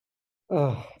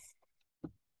Oh,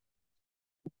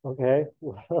 okay.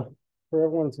 Well, for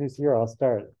everyone who's here, I'll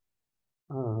start.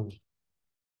 Um,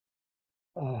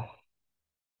 uh,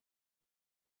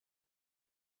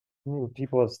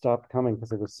 People have stopped coming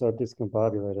because it was so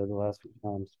discombobulated the last few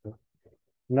times. But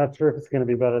I'm not sure if it's going to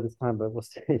be better this time, but we'll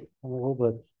see. I'm a little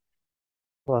bit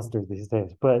flustered these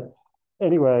days. But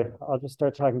anyway, I'll just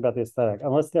start talking about the aesthetic,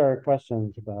 unless there are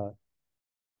questions about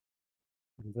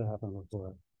things that happened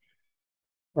before.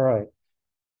 All right.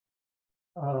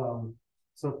 Um,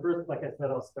 so first, like I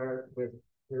said, I'll start with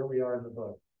where we are in the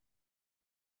book.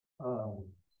 Um,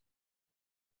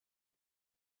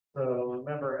 So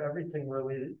remember, everything we're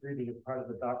reading is part of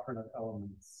the doctrine of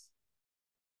elements.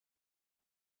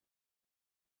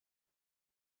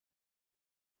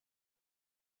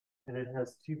 And it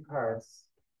has two parts,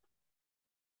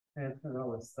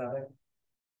 transcendental aesthetic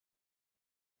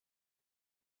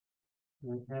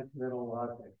and transcendental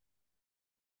logic.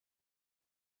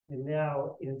 And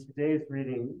now, in today's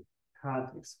reading, Kant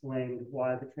explained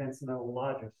why the transcendental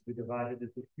logic should be divided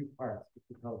into two parts, which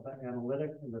we call the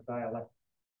analytic and the dialectic.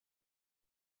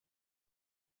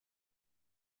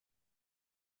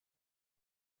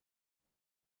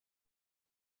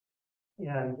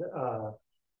 And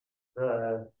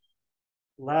the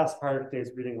last part of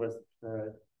today's reading was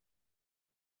the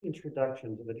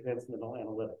introduction to the transcendental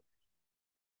analytic,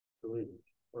 I believe,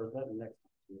 or is that the next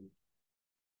one?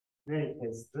 In any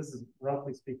case, this is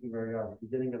roughly speaking where we are, the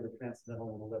beginning of the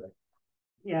transcendental analytic.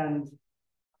 And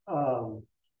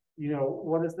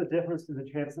what is the difference in the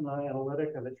transcendental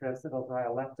analytic and the transcendental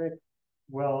dialectic?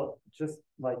 Well, just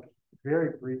like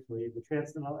very briefly, the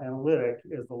transcendental analytic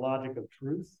is the logic of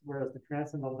truth, whereas the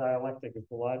transcendental dialectic is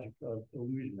the logic of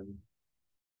illusion,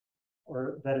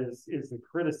 or that is the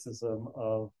criticism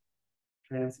of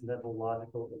transcendental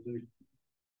logical illusion.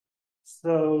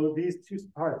 So these two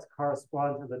parts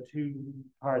correspond to the two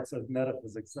parts of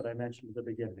metaphysics that I mentioned at the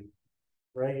beginning,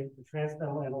 right? The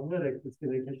transcendental analytic is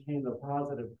going to contain the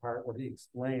positive part where he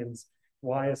explains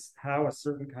how a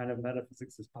certain kind of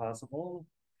metaphysics is possible.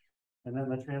 And then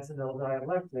the transcendental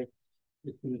dialectic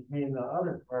is going to contain the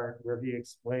other part where he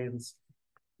explains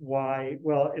why,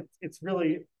 well, it's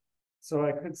really, so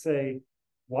I could say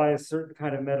why a certain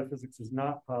kind of metaphysics is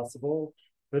not possible,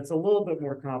 but it's a little bit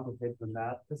more complicated than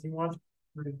that because he wants to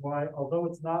prove why, although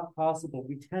it's not possible,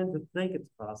 we tend to think it's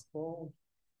possible.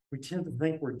 We tend to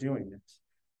think we're doing it,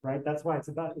 right? That's why it's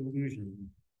about illusion.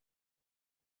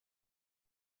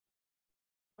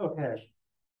 Okay,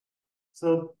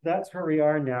 so that's where we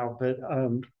are now. But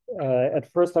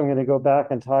at first, I'm going to go back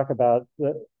and talk about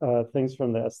the things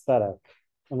from the aesthetic,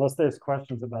 unless there's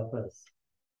questions about this.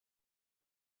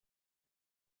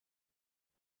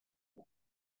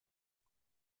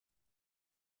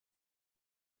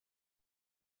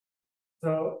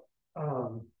 So,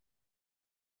 um,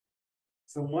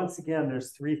 so once again,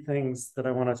 there's three things that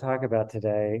I want to talk about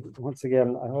today. Once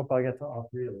again, I hope I get to all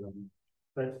three of them.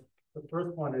 But the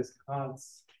first one is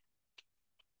Kant's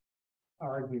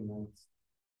argument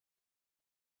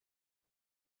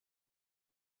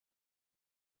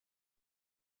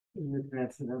in the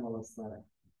transcendental aesthetic.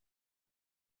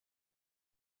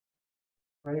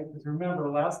 Right? Because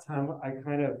remember, last time I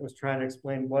kind of was trying to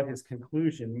explain what his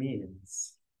conclusion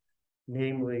means,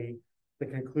 namely the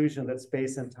conclusion that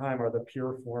space and time are the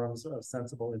pure forms of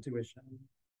sensible intuition,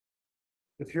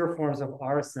 the pure forms of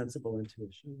our sensible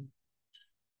intuition.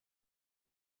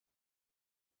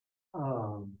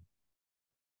 Um,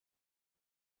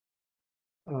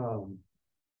 um,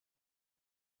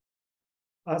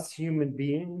 us human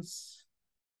beings,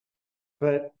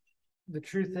 but the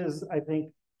truth is, I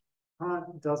think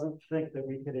Kant doesn't think that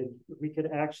we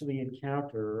could actually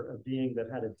encounter a being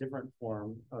that had a different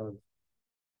form of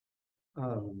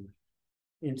um,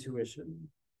 intuition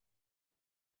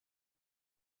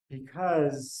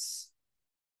because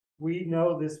we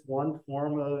know this one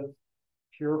form of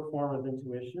pure form of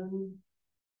intuition,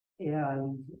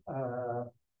 and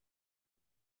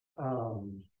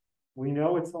um, we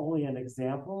know it's only an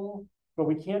example, but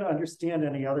we can't understand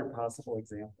any other possible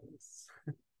examples.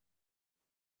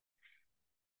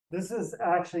 This is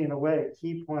actually, in a way, a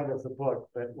key point of the book,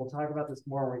 but we'll talk about this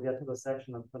more when we get to the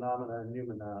section of phenomena and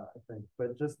noumena, I think.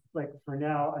 But just like for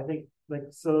now, I think like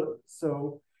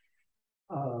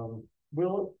um,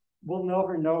 we'll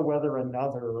never know whether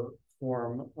another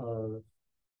form of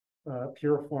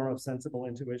pure form of sensible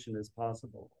intuition is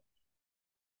possible,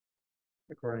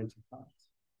 according to Kant.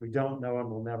 We don't know and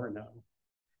we'll never know.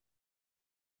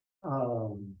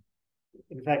 Um,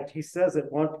 in fact, he says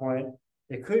at one point,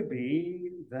 it could be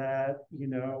that,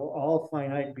 all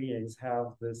finite beings have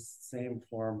this same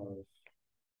form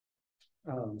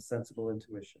of sensible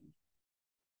intuition.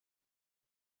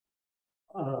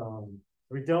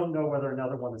 We don't know whether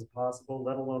another one is possible,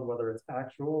 let alone whether it's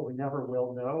actual. We never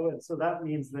will know. And so that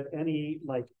means that any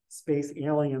like space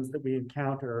aliens that we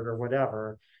encountered or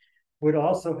whatever would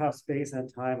also have space and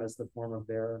time as the form of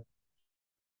their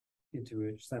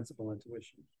intuition, sensible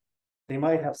intuition. They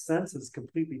might have senses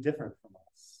completely different from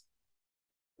us,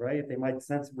 right? They might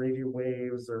sense radio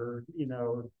waves or, you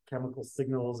know, chemical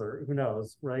signals or who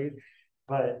knows, right?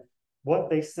 But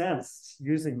what they sensed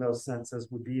using those senses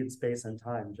would be in space and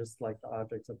time, just like the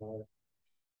objects of our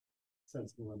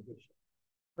sensible intuition.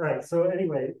 Right. So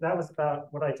anyway, that was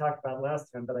about what I talked about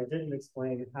last time, but I didn't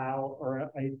explain how,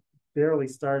 or I barely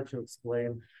started to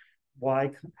explain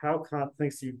why, how Kant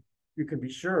thinks you can be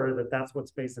sure that that's what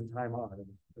space and time are,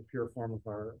 the pure form of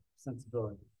our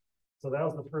sensibility. So that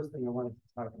was the first thing I wanted to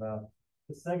talk about.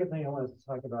 The second thing I wanted to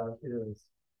talk about is,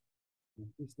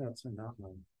 these notes are not my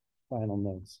final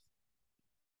notes.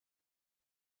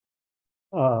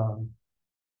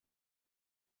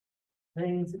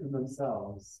 Things in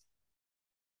themselves.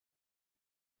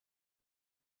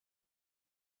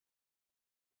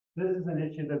 This is an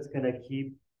issue that's going to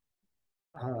keep,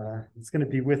 it's going to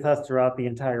be with us throughout the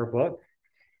entire book.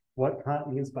 What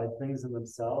Kant means by things in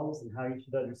themselves and how you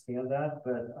should understand that,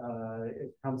 but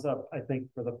it comes up, I think,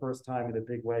 for the first time in a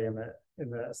big way in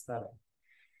the aesthetic.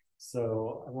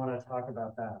 So I want to talk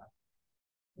about that,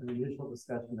 an initial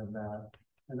discussion of that.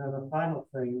 And then the final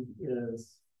thing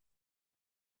is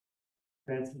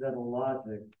transcendental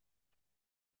logic.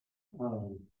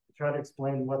 Try to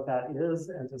explain what that is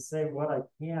and to say what I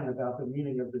can about the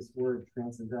meaning of this word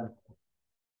transcendental.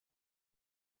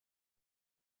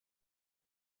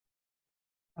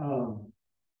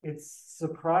 It's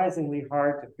surprisingly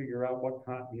hard to figure out what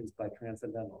Kant means by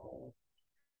transcendental.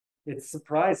 It's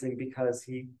surprising because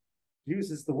he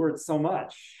uses the word so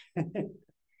much.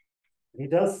 He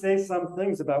does say some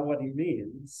things about what he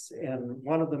means, and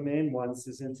one of the main ones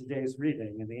is in today's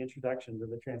reading, in the introduction to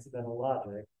the Transcendental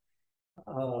Logic.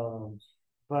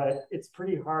 But it's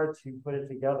pretty hard to put it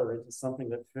together into something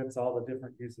that fits all the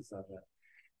different uses of it.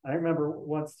 I remember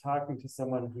once talking to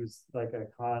someone who's like a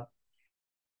Kant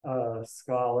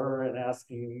scholar and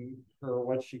asking her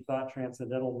what she thought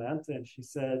transcendental meant, and she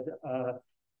said,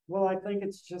 well, I think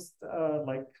it's just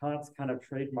like Kant's kind of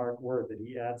trademark word that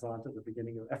he adds on to the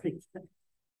beginning of everything.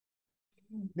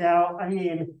 Now, I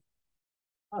mean,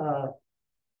 on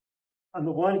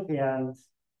the one hand,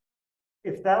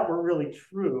 if that were really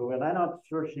true, and I'm not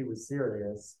sure she was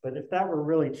serious, but if that were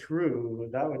really true,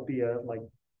 that would be a like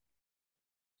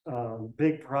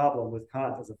big problem with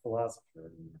Kant as a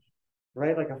philosopher,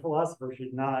 right? Like a philosopher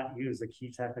should not use a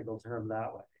key technical term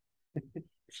that way. It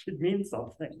should mean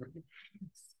something. Right?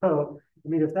 So, I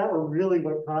mean, if that were really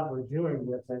what Kant were doing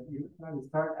with it, you would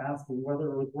start asking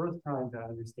whether it was worth trying to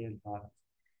understand Kant.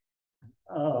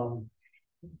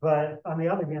 But on the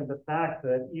other hand, the fact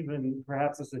that even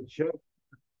perhaps as a joke,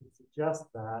 to suggest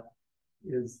that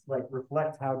is like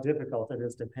reflect how difficult it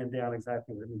is to pin down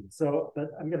exactly what it means. So,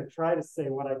 but I'm going to try to say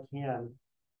what I can.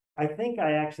 I think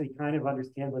I actually kind of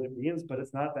understand what it means, but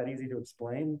it's not that easy to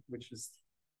explain, which is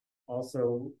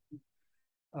also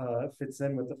fits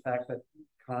in with the fact that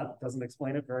Kant doesn't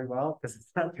explain it very well because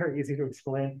it's not very easy to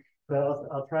explain. But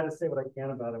I'll try to say what I can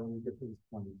about it when we get to this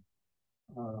point.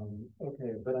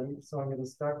 Okay, but I'm going to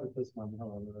start with this one,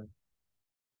 however.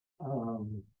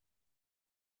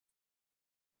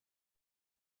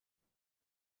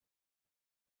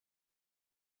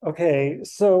 Okay,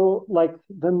 so like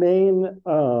the main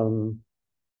I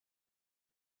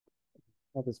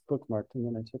have this bookmarked and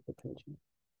then I took the page.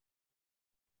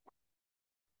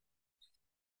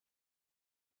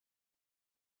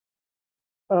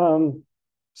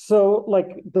 So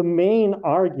like the main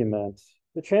argument,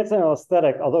 the transcendental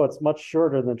aesthetic, although it's much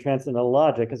shorter than transcendental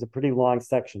logic, is a pretty long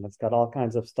section. It's got all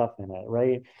kinds of stuff in it,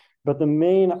 right? But the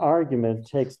main argument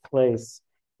takes place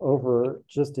over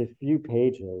just a few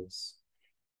pages.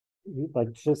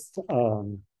 Like just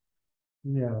you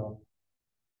know,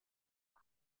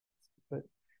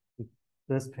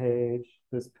 this page,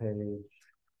 and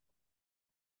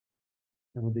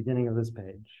the beginning of this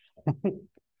page.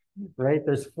 Right?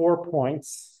 There's 4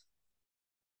 points.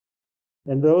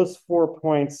 And those 4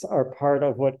 points are part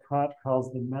of what Kant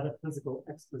calls the metaphysical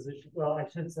exposition. Well, I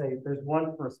should say there's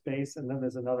one for space and then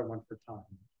there's another one for time.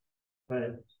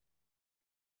 But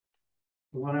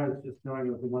the one I was just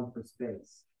showing was the one for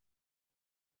space.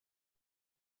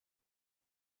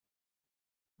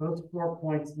 Those 4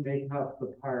 points make up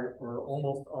the part, or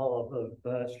almost all of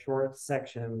the short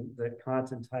section that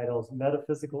Kant entitles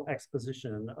Metaphysical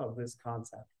Exposition of this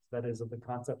concept, that is, of the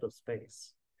concept of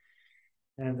space.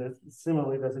 And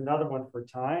similarly, there's another one for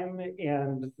time,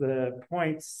 and the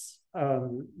points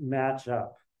match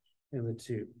up in the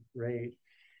two, right?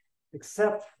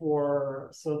 Except for,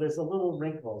 so there's a little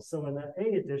wrinkle. So in the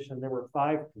A edition, there were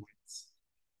 5 points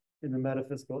in the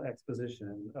metaphysical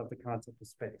exposition of the concept of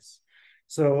space.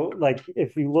 So like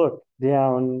if you look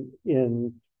down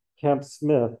in Kemp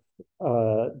Smith,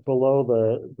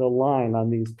 below the line on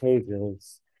these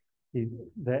pages,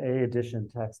 the A edition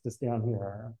text is down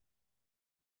here.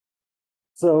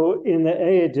 So in the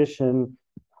A edition,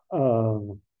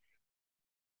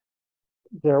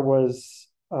 there was,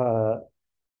 so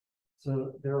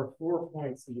there are 4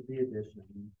 points in the B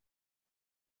edition.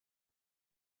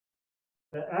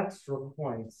 The extra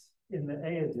points in the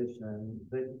A edition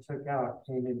that you took out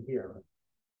came in here.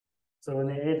 So in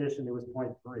the A edition, it was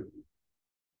 0.3.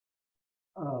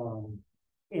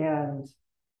 And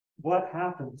what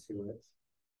happened to it?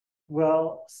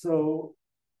 Well, so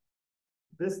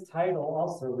this title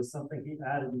also was something he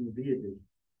added in the B edition.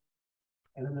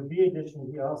 And in the B edition,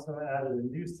 he also added a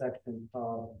new section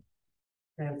called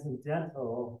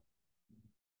Transcendental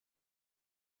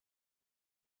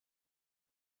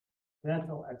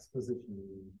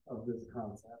exposition of this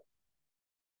concept.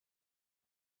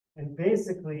 And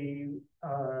basically,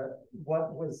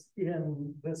 what was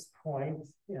in this point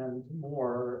and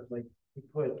more, like he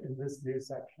put in this new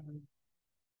section.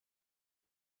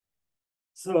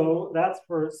 So that's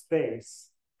for space.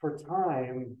 For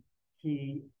time,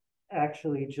 he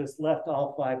actually just left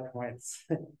all 5 points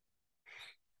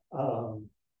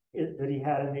that he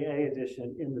had in the A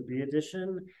edition in the B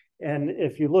edition. And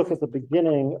if you look at the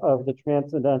beginning of the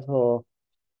transcendental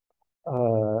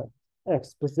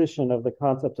exposition of the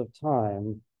concept of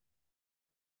time,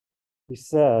 he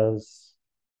says,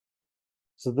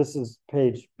 so this is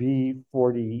page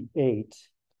B48,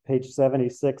 page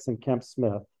 76 in Kemp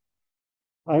Smith.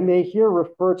 I may here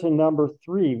refer to number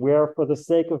 3, where for the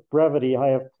sake of brevity, I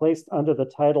have placed under the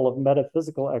title of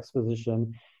metaphysical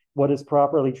exposition what is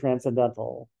properly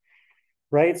transcendental,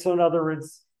 right? So in other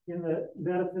words, in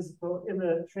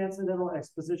the transcendental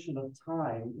exposition of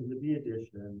time in the B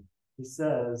edition, he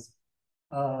says,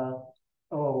 oh,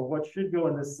 what should go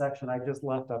in this section, I just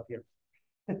left up here.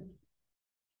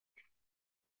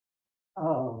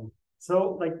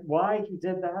 So like why he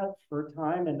did that for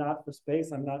time and not for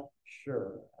space, I'm not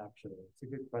sure, actually. It's a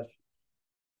good question.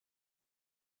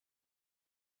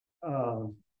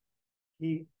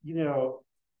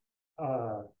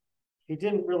 He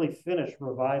didn't really finish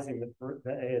revising the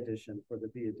A edition for the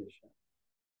B edition.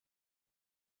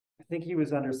 I think he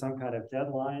was under some kind of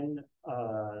deadline,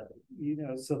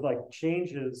 so like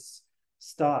changes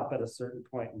stop at a certain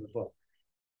point in the book.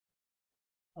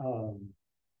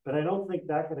 But I don't think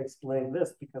that could explain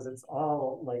this because it's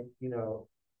all like,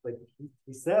 like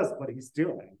he says what he's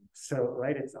doing. So,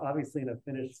 right, it's obviously in a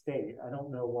finished state. I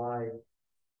don't know why.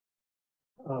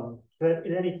 But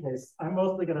in any case, I'm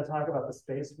mostly going to talk about the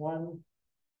space one.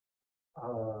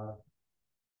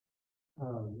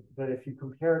 But if you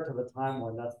compare it to the time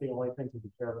one, that's the only thing to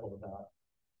be careful about.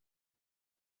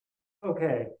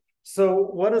 Okay, so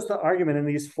what is the argument in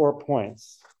these 4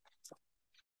 points?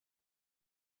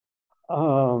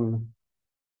 And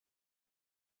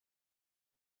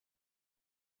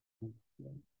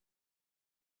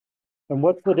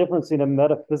what's the difference between a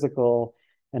metaphysical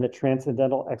and a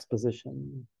transcendental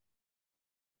exposition?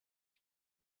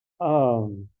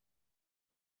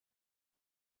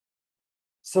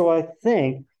 So I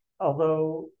think,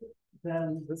 although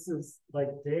then this is like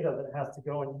data that has to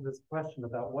go into this question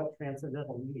about what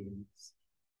transcendental means.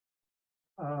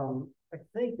 I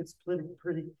think it's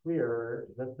pretty clear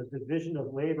that the division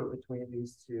of labor between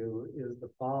these two is the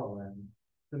following.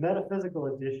 The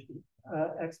metaphysical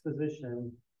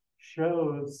exposition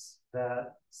shows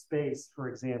that space, for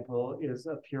example, is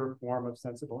a pure form of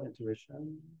sensible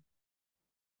intuition.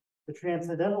 The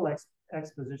transcendental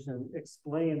exposition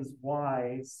explains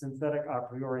why synthetic a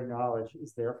priori knowledge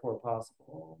is therefore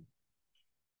possible.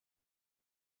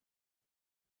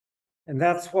 And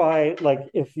that's why, like,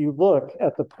 if you look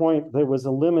at the point that was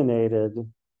eliminated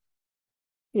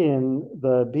in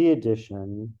the B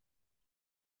edition,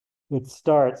 it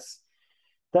starts,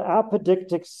 the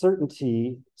apodictic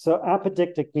certainty. So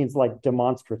apodictic means like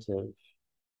demonstrative.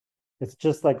 It's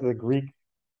just like the Greek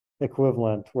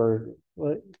equivalent for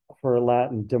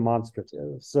Latin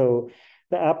demonstrative. So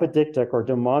the apodictic or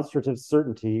demonstrative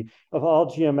certainty of all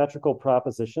geometrical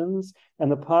propositions and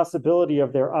the possibility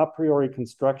of their a priori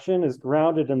construction is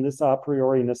grounded in this a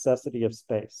priori necessity of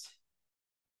space.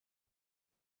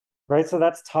 Right, so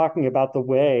that's talking about the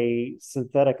way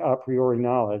synthetic a priori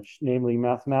knowledge, namely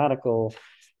mathematical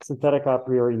synthetic a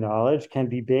priori knowledge can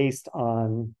be based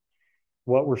on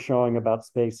what we're showing about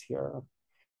space here.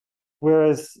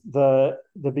 Whereas the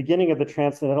beginning of the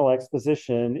Transcendental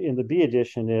Exposition in the B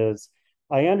edition is,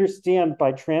 I understand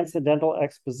by transcendental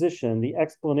exposition the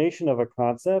explanation of a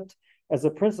concept as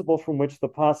a principle from which the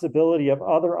possibility of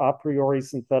other a priori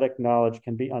synthetic knowledge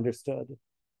can be understood.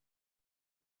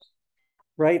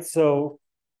 Right? So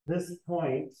this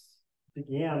point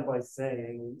began by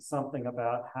saying something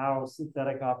about how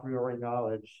synthetic a priori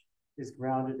knowledge is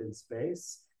grounded in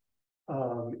space.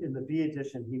 In the B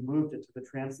edition, he moved it to the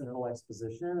Transcendental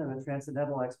Exposition, and the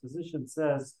Transcendental Exposition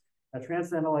says, a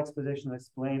Transcendental Exposition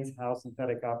explains how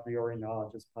synthetic a priori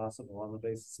knowledge is possible on the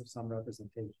basis of some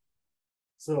representation.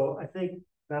 So I think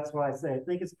that's why I say, I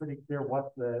think it's pretty clear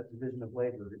what the division of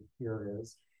labor here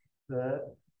is.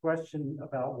 The question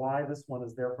about why this one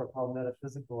is therefore called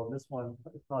metaphysical and this one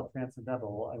is called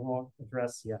transcendental, I won't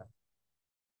address yet.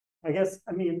 I guess,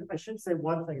 I mean, I should say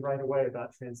one thing right away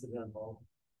about transcendental.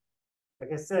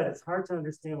 Like I said, it's hard to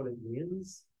understand what it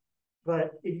means,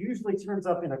 but it usually turns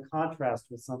up in a contrast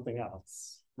with something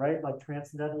else, right? Like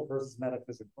transcendental versus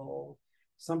metaphysical.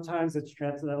 Sometimes it's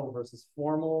transcendental versus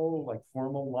formal, like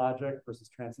formal logic versus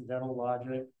transcendental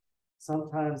logic.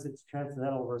 Sometimes it's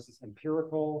transcendental versus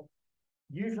empirical.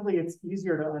 Usually it's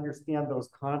easier to understand those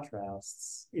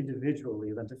contrasts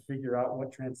individually than to figure out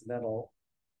what transcendental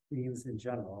means in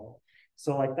general.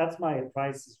 So like that's my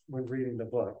advice when reading the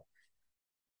book.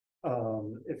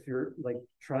 If you're like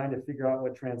trying to figure out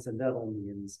what transcendental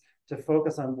means, to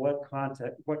focus on what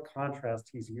context, what contrast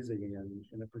he's using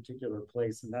in a particular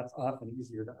place, and that's often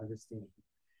easier to understand.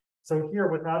 So here,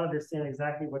 without understanding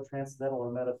exactly what transcendental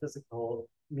and metaphysical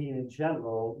mean in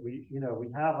general, we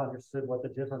have understood what the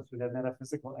difference between a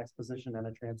metaphysical exposition and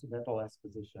a transcendental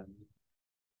exposition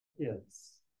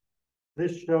is.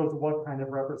 This shows what kind of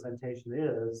representation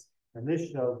is, and this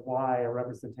shows why a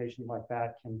representation like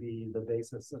that can be the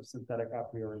basis of synthetic a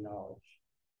priori knowledge.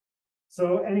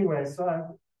 So anyway,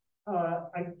 so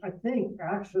I think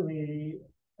actually,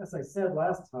 as I said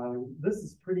last time, this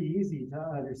is pretty easy to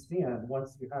understand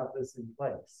once you have this in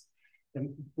place,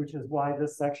 and which is why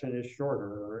this section is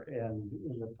shorter, and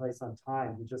in the place on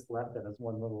time, we just left it as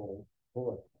one little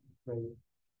bullet, right?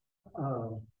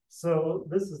 So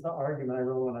this is the argument I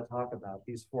really want to talk about,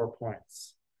 these 4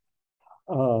 points.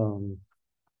 And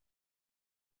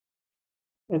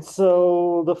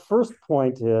so the first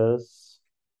point is,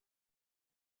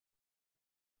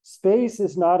 space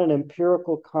is not an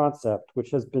empirical concept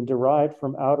which has been derived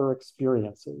from outer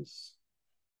experiences.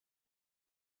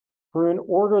 For in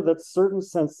order that certain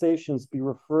sensations be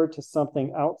referred to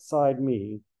something outside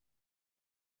me,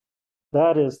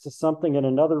 that is, to something in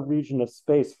another region of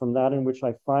space from that in which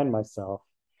I find myself,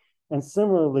 and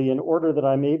similarly, in order that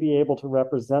I may be able to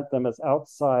represent them as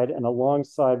outside and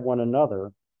alongside one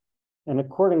another, and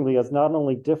accordingly as not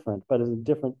only different, but as in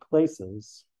different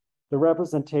places, the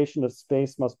representation of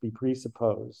space must be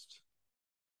presupposed.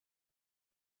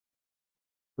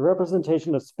 The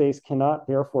representation of space cannot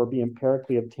therefore be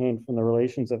empirically obtained from the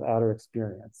relations of outer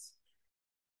experience.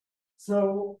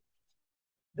 So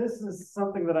this is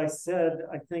something that I said,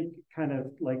 I think, kind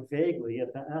of like vaguely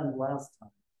at the end last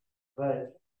time,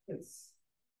 but it's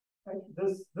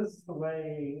this is the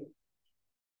way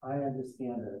I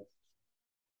understand it.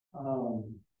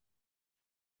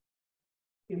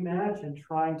 Imagine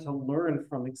trying to learn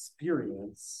from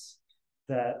experience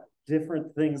that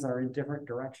different things are in different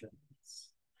directions.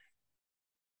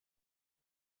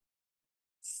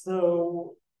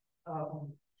 So,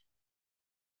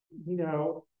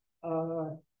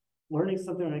 learning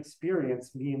something on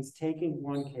experience means taking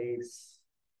one case,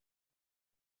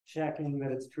 checking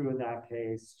that it's true in that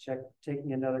case,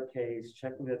 taking another case,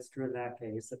 checking that it's true in that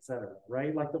case, etc.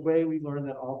 Right? Like the way we learn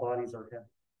that all bodies are heavy.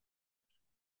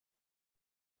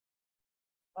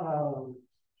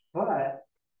 But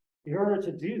in order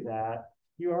to do that,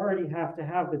 you already have to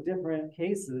have the different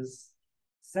cases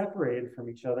separated from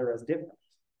each other as different.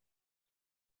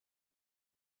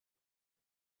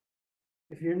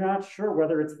 If you're not sure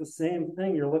whether it's the same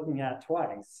thing you're looking at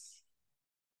twice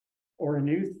or a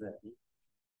new thing,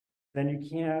 then you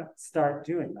can't start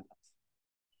doing that.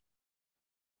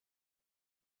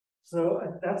 So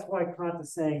that's why Kant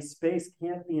is saying space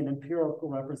can't be an empirical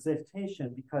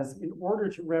representation, because in order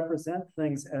to represent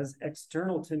things as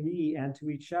external to me and to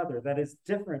each other, that is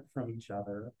different from each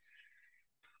other,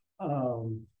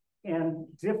 and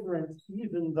different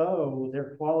even though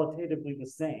they're qualitatively the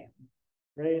same,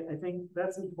 right? I think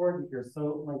that's important here.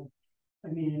 So like,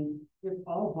 I mean, if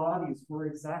all bodies were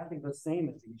exactly the same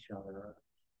as each other,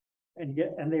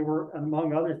 and they were,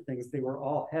 among other things, they were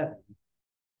all heavy,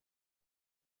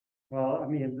 Well, I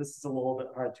mean, this is a little bit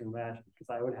hard to imagine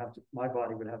because I would have to, my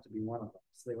body would have to be one of them.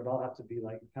 So they would all have to be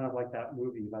like, kind of like that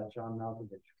movie about John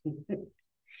Malkovich.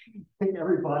 I think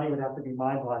every body would have to be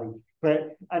my body.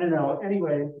 But I don't know.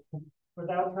 Anyway,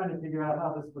 without trying to figure out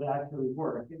how this would actually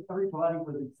work, if every body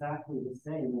was exactly the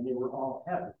same and they were all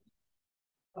heavy,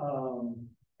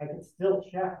 I could still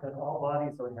check that all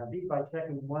bodies are heavy by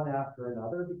checking one after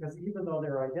another, because even though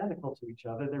they're identical to each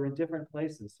other, they're in different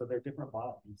places, so they're different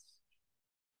bodies.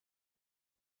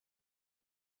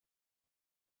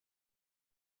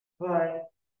 But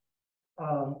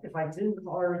if I didn't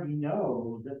already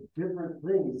know that different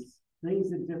things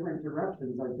in different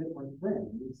directions are different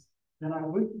things, then I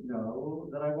wouldn't know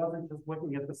that I wasn't just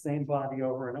looking at the same body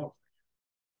over and over,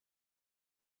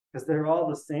 because they're all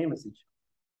the same as each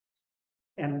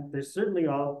other. And they're certainly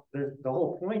all, the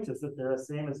whole point is that they're the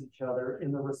same as each other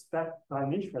in the respect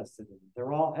I'm interested in.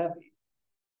 They're all heavy,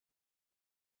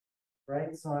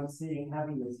 right? So I'm seeing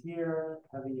heaviness here,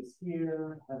 heaviness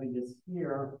here, heaviness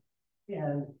here.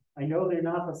 And I know they're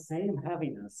not the same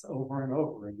heaviness over and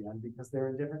over again because they're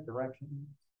in different directions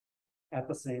at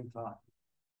the same time.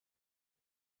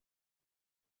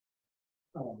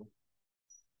 Um,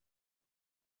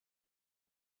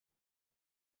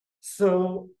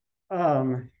 so,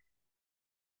 um,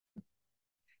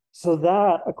 so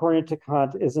that, according to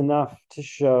Kant, is enough to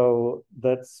show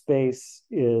that space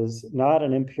is not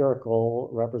an empirical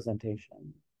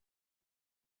representation.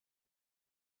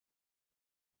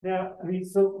 Now, I mean,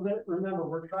 so remember,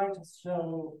 we're trying to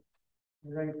show,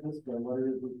 right this way, what it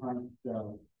is we're trying to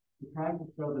show. We're trying to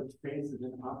show that space is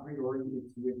an a priori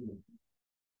intuition.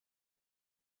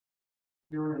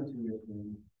 Pure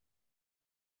intuition.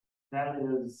 That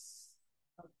is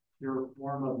a pure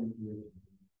form of intuition.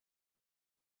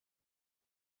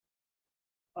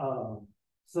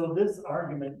 So this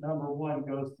argument, number one,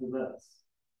 goes to this,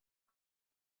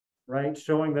 right?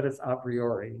 Showing that it's a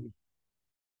priori.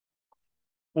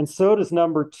 And so does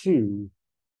number two.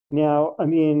 Now, I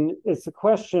mean, it's a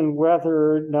question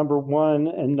whether number one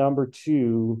and number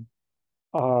two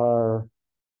are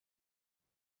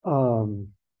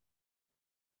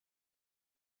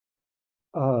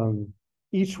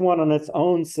each one on its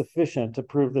own sufficient to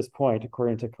prove this point,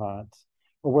 according to Kant,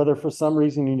 or whether for some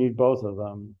reason you need both of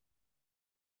them.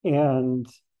 And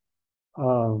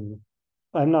I'm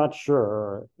not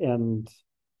sure. And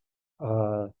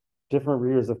different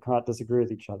readers of Kant disagree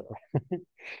with each other.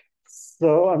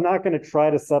 So I'm not going to try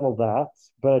to settle that,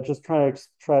 but just try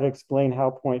to explain how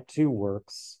point two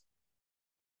works.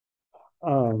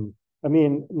 I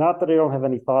mean, not that I don't have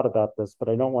any thought about this, but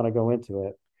I don't want to go into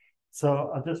it.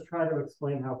 So I'll just try to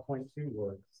explain how point two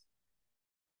works.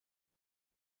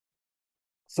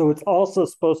 So it's also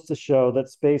supposed to show that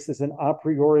space is an a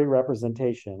priori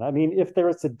representation. I mean, if there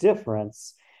is a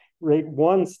difference, right,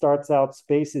 one starts out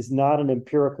space is not an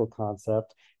empirical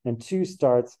concept, and two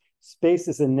starts space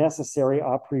is a necessary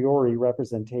a priori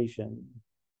representation.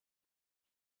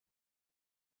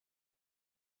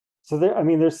 So there, I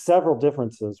mean, there's several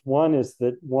differences. One is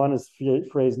that one is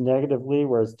phrased negatively,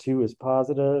 whereas two is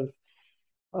positive.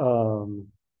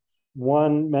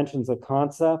 One mentions a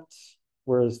concept,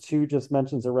 whereas two just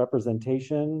mentions a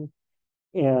representation,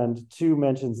 and two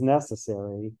mentions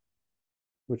necessary,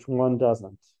 which one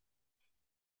doesn't.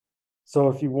 So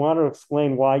if you want to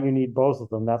explain why you need both of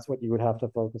them, that's what you would have to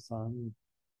focus on.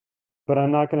 But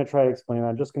I'm not going to try to explain that.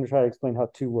 I'm just going to try to explain how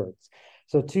two works.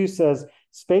 So two says,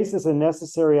 space is a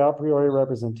necessary a priori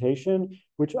representation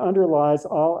which underlies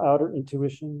all outer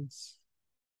intuitions.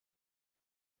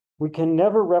 We can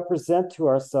never represent to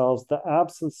ourselves the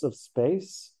absence of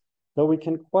space, though we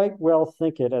can quite well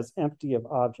think it as empty of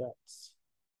objects.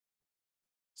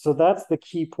 So that's the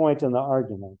key point in the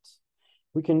argument.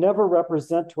 We can never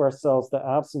represent to ourselves the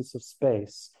absence of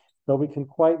space, though we can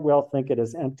quite well think it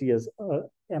as empty of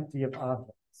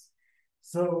objects.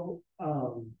 So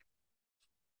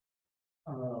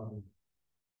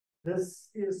this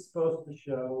is supposed to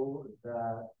show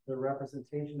that the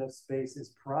representation of space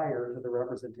is prior to the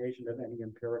representation of any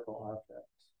empirical object.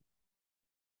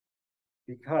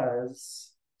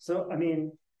 Because, so, I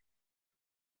mean,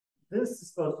 this is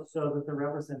supposed to show that the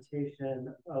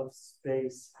representation of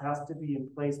space has to be in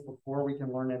place before we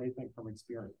can learn anything from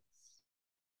experience.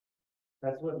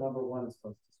 That's what number one is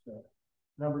supposed to show.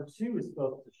 Number two is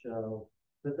supposed to show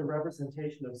that the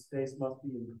representation of space must be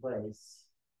in place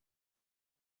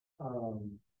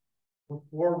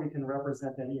before we can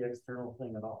represent any external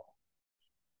thing at all.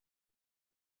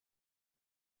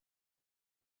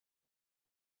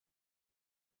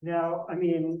 Now, I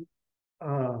mean,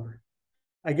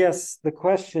 I guess the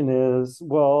question is,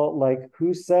 well, like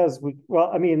who says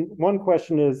well, I mean, one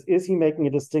question is he making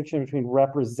a distinction between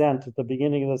represent at the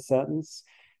beginning of the sentence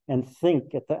and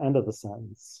think at the end of the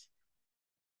sentence?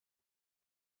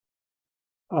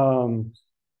 Um,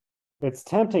 it's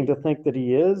tempting to think that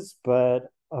he is, but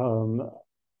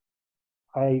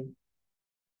I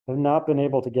have not been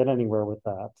able to get anywhere with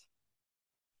that.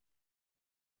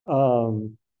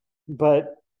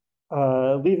 But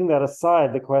leaving that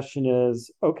aside, the question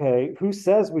is, okay, who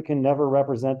says we can never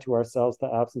represent to ourselves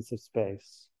the absence of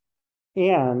space?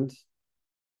 And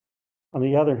on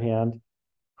the other hand,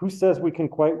 who says we can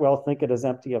quite well think it as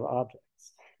empty of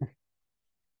objects?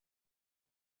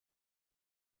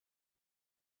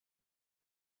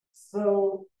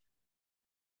 So,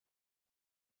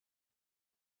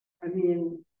 I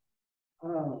mean,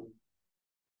 um,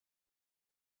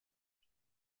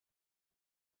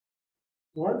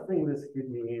 one thing this could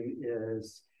mean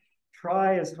is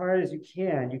try as hard as you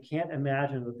can. You can't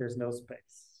imagine that there's no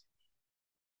space,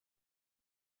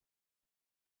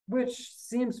 which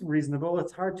seems reasonable.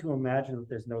 It's hard to imagine that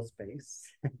there's no space.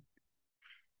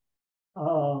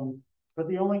 But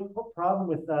the only problem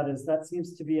with that is that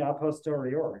seems to be a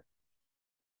posteriori,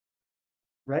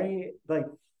 right? Like,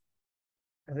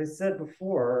 as I said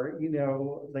before,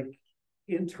 like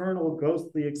internal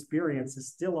ghostly experience is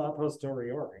still a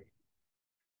posteriori.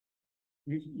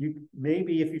 You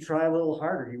maybe if you try a little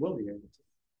harder, you will be able to.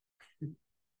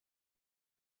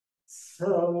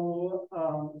 So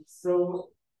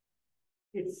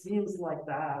it seems like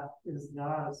that is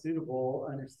not a suitable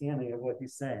understanding of what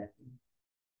he's saying.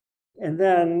 And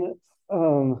then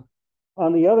on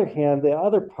the other hand, the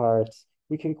other part,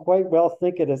 we can quite well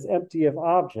think it as empty of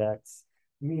objects.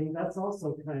 I mean, that's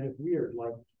also kind of weird.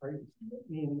 Like, I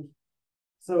mean,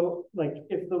 so like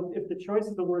if the choice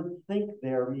of the word think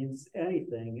there means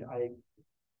anything, I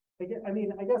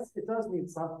mean, I guess it does mean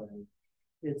something.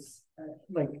 It's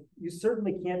like you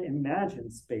certainly can't imagine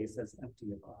space as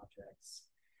empty of objects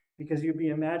because you'd be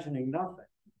imagining nothing,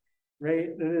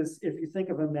 right? That is, if you think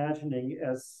of imagining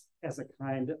as a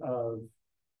kind of,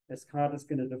 as Kant is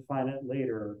going to define it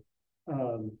later,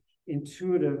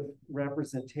 intuitive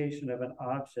representation of an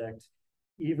object,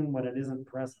 even when it isn't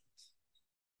present.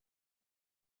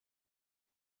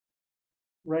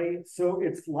 Right? So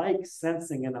it's like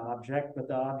sensing an object, but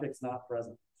the object's not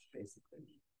present, basically.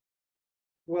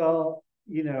 Well,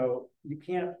 you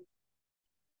can't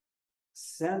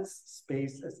sense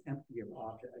space as empty of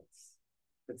objects.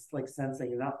 It's like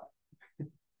sensing nothing.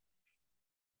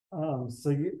 So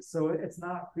it's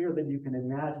not clear that you can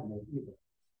imagine it either.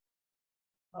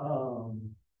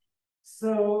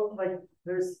 So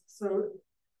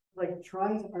like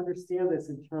trying to understand this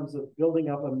in terms of building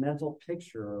up a mental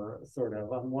picture, sort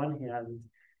of on one hand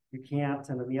you can't,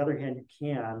 and on the other hand you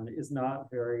can, is not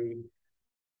very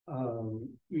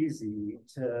easy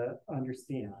to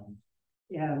understand.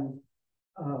 And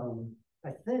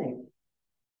I think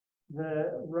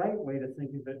the right way to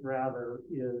think of it rather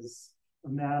is a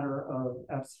matter of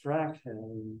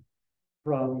abstraction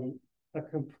from a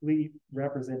complete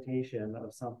representation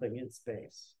of something in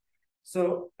space.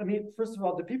 So, I mean, first of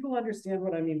all, do people understand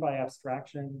what I mean by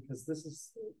abstraction? Because this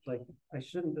is like, I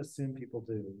shouldn't assume people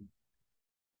do.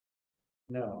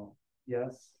 No.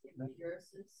 Yes?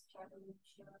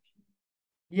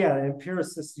 Yeah,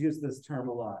 empiricists use this term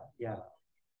a lot. Yeah.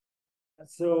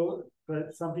 So,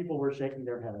 but some people were shaking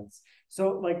their heads.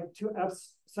 So, like,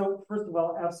 so first of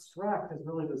all, abstract is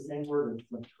really the same word as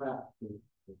subtract.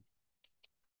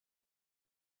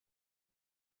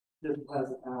 Just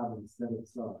has ab instead of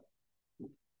sub.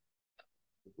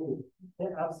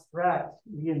 Abstract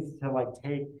means to like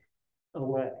take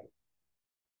away.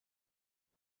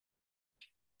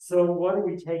 So what are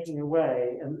we taking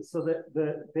away? And so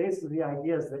the base of the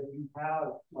idea is that you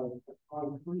have like a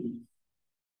concrete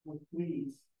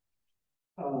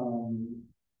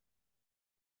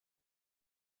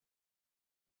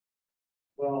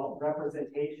well,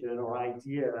 representation or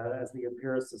idea, as the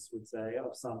empiricists would say,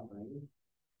 of something.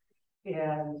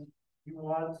 And you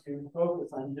want to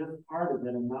focus on just part of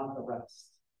it and not the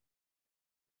rest.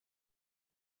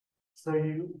 So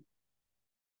you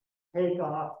take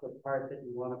off the part that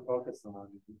you want to focus on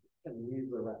and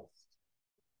leave the rest.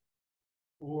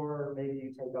 Or maybe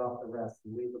you take off the rest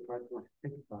and leave the part you want to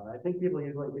think about. I think people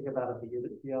usually think about it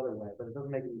the other way, but it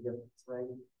doesn't make any difference, right?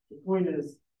 The point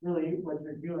is, really what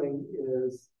you're doing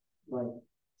is like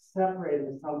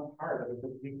separating some part of a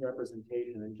complete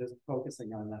representation and just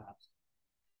focusing on that.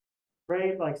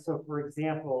 Right? Like, so for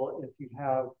example, if you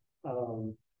have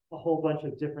a whole bunch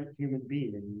of different human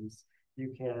beings,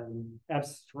 you can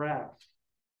abstract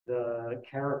the the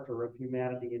character of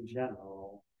humanity in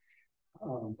general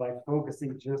by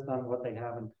focusing just on what they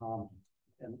have in common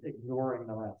and ignoring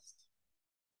the rest.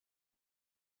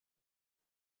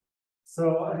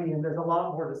 So, I mean, there's a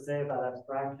lot more to say about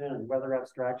abstraction and whether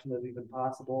abstraction is even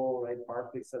possible, right?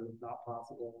 Berkeley says it's not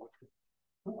possible.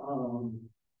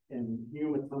 And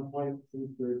Hume at some point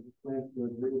seems to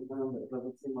agree with them, but it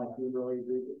doesn't seem like he really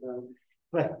agrees with them.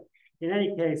 But in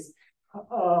any case,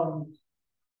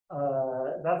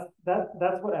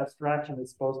 that's what abstraction is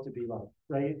supposed to be like,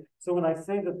 right? So when I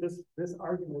say that this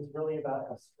argument is really about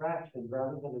abstraction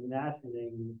rather than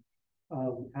imagining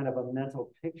kind of a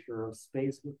mental picture of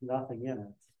space with nothing in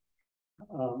it,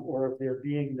 or of there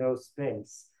being no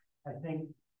space, I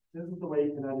think this is the way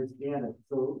you can understand it.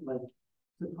 So, like,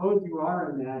 suppose you are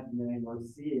imagining or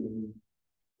seeing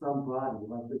some body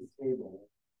like this table.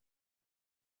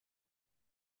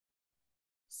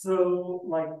 So,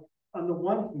 like, on the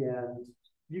one hand,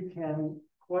 you can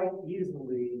quite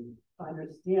easily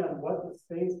understand what the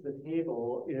space the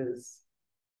table is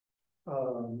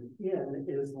in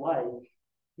is like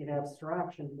in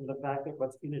abstraction from the fact that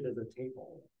what's in it is a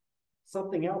table.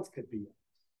 Something else could be it.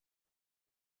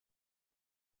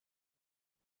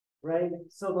 Right?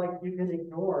 So, like, you can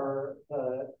ignore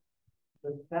the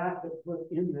fact that what's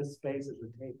in this space is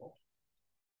a table.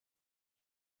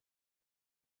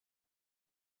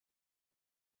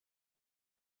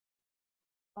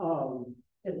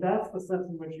 And that's the sense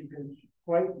in which you can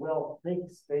quite well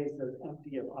think space as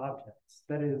empty of objects.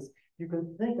 That is, you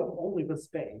can think of only the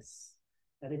space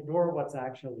and ignore what's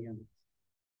actually in it.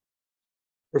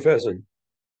 Professor.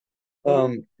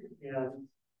 And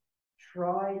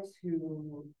try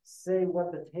to say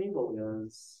what the table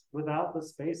is without the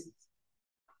spaces.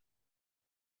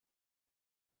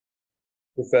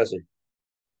 Professor.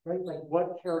 Right? Like,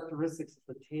 what characteristics does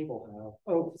the table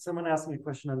have? Oh, someone asked me a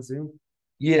question on Zoom.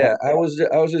 Yeah, I was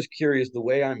just curious. The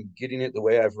way I'm getting it, the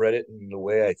way I've read it, and the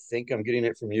way I think I'm getting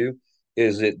it from you,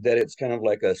 is it that it's kind of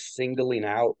like a singling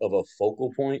out of a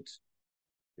focal point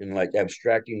and like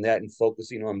abstracting that and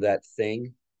focusing on that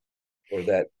thing or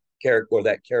that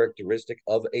characteristic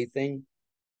of a thing?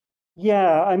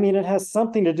 Yeah, I mean, it has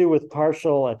something to do with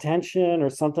partial attention or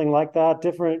something like that.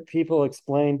 Different people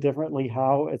explain differently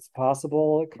how it's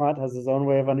possible. Kant has his own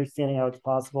way of understanding how it's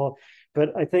possible.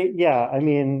 But I think, yeah, I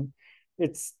mean,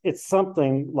 it's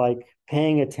something like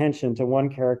paying attention to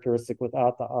one characteristic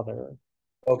without the other.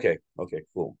 Okay,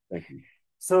 cool. Thank you.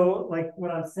 So, like, what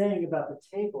I'm saying about the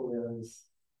table is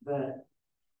that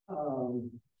all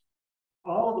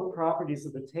of the properties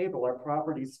of the table are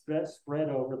properties spread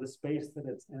over the space that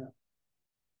it's in.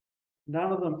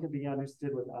 None of them can be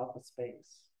understood without the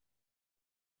space.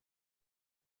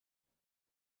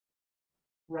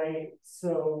 Right?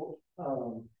 So,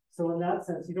 so in that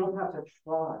sense, you don't have to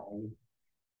try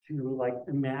to, like,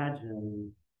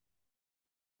 imagine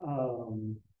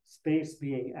space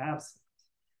being absent.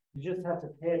 You just have to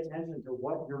pay attention to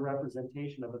what your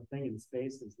representation of a thing in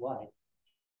space is like,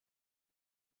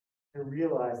 to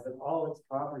realize that all its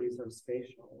properties are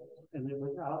spatial, and that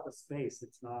without the space,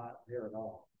 it's not there at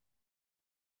all.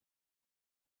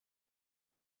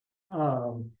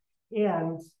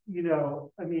 And, you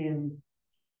know, I mean,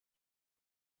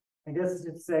 I guess I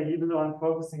should say, even though I'm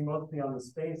focusing mostly on the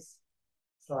space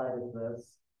side of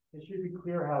this, it should be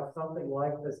clear how something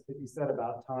like this could be said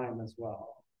about time as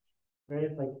well.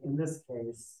 Right? Like, in this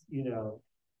case, you know,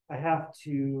 I have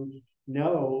to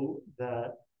know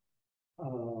that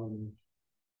the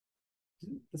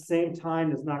same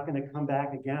time is not going to come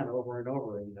back again over and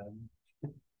over again.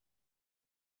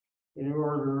 In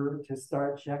order to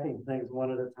start checking things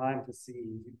one at a time to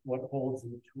see what holds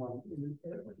in each one in each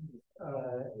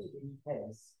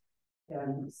case.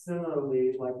 And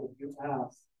similarly, like, if you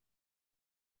ask,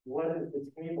 what is the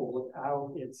table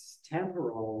without its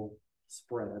temporal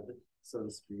spread, so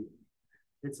to speak?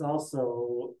 It's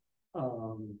also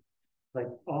like,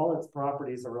 all its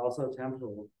properties are also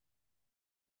temporal.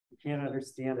 You can't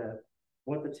understand it,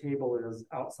 what the table is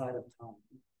outside of time.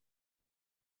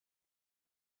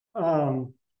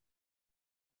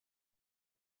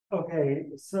 Okay,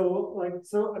 so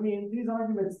I mean, these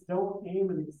arguments don't aim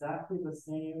in exactly the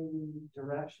same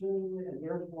direction, and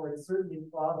therefore it's certainly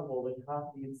plausible that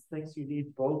Kant thinks you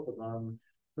need both of them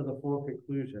for the full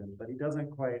conclusion, but he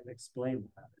doesn't quite explain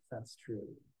that, if that's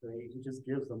true. Right? He just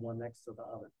gives them one next to the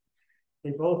other.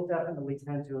 They both definitely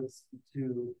tend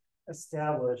to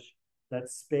establish that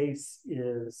space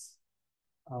is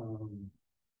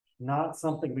not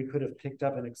something we could have picked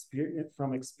up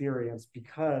from experience,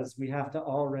 because we have to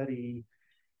already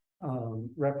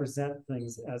represent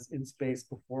things as in space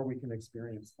before we can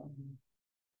experience them.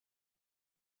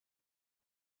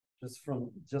 just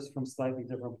from slightly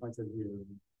different points of view.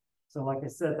 So like I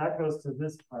said, that goes to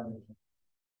this part of it.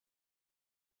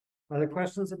 Are there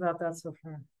questions about that so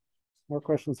far? More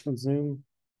questions from Zoom?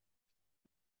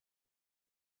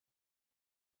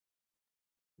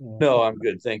 Yeah. No, I'm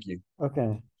good. Thank you.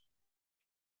 Okay.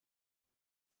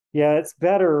 Yeah, it's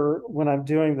better when I'm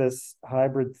doing this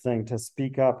hybrid thing to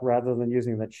speak up rather than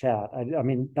using the chat. I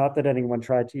mean, not that anyone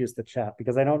tried to use the chat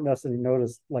because I don't necessarily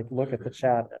look at the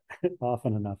chat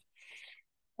often enough.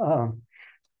 All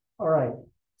right.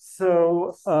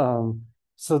 So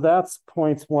that's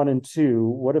points 1 and 2.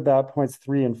 What about points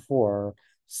 3 and 4?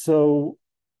 So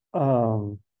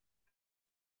points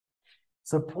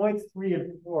 3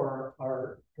 and 4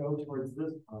 go towards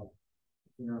this point.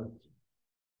 You know,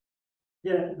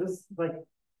 yeah, this like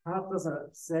Kant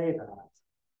doesn't say that.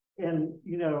 And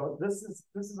you know, this is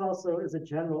also is a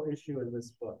general issue in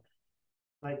this book.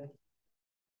 Like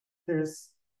there's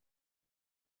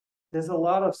a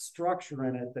lot of structure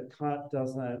in it that Kant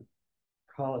doesn't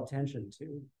call attention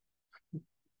to.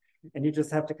 And you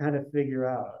just have to kind of figure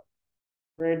out,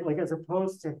 right? Like as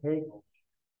opposed to Hegel,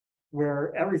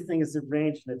 where everything is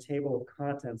arranged in a table of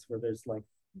contents where there's like,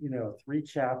 you know, 3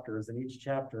 chapters and each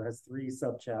chapter has 3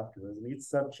 subchapters and each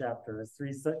subchapter has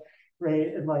 3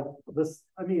 right? And like this,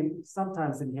 I mean,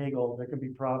 sometimes in Hegel, there can be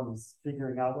problems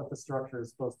figuring out what the structure is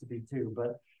supposed to be too,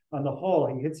 but on the whole,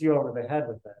 he hits you over the head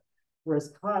with it.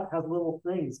 Whereas Kant has little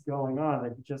things going on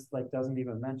that he just like doesn't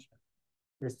even mention.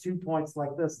 There's 2 points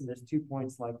like this and there's 2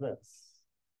 points like this.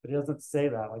 But he doesn't say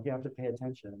that. Like you have to pay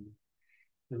attention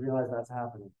to realize that's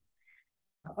happening.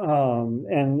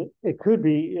 And it could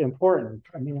be important.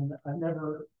 I mean, I've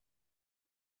never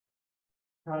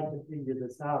tried to figure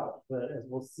this out, but as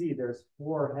we'll see, there's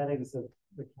 4 headings of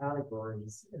the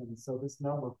categories. And so this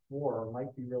number 4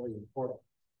 might be really important.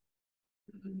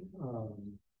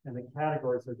 And the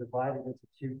categories are divided into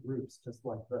 2 groups, just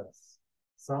like this.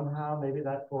 Somehow, maybe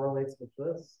that correlates with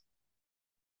this.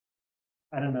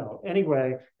 I don't know.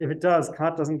 Anyway, if it does,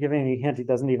 Kant doesn't give any hint. He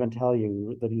doesn't even tell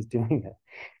you that he's doing it.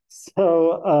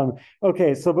 So,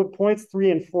 okay, so but points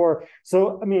 3 and 4.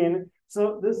 So, I mean,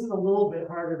 so this is a little bit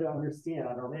harder to understand,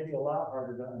 or maybe a lot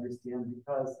harder to understand,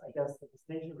 because I guess the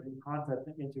distinction between concept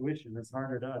and intuition is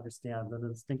harder to understand than the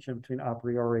distinction between a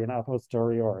priori and a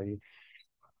posteriori.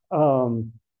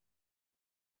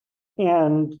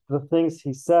 And the things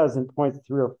he says in points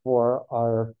 3 or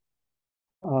 4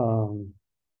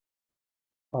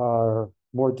 are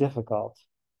more difficult.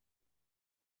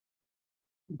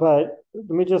 But let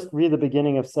me just read the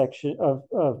beginning of section of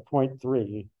point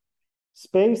 3.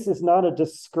 Space is not a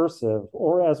discursive,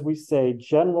 or as we say,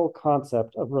 general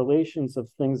concept of relations of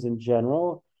things in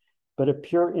general, but a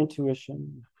pure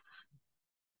intuition.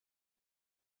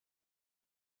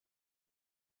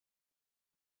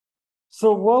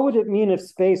 So what would it mean if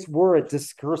space were a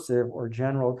discursive or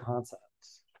general concept?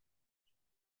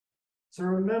 So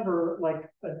remember, like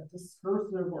a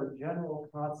discursive or general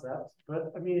concept,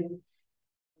 but I mean,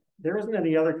 there isn't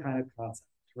any other kind of concept,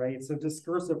 right? So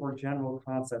discursive or general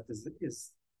concept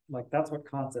is like, that's what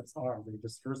concepts are. They're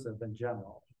discursive and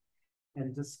general.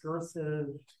 And discursive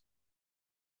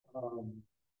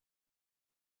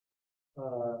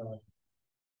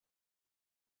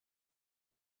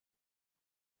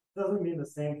doesn't mean the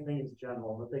same thing as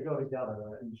general, but they go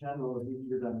together. And general is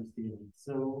easier to understand.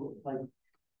 So like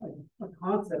a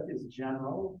concept is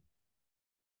general.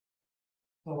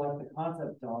 So like the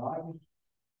concept dog.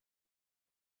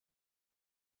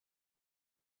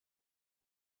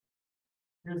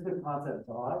 Here's the concept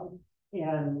dog.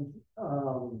 And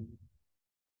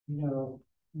you know,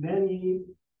 many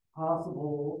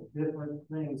possible different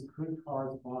things could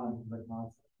correspond to the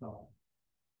concept dog.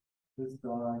 This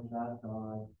dog, that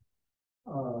dog.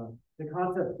 The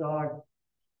concept dog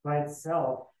by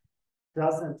itself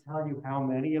doesn't tell you how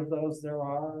many of those there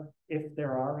are, if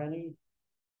there are any.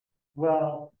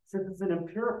 Well, since it's an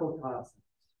empirical concept,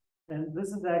 and this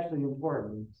is actually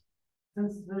important,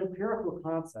 since it's an empirical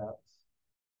concept,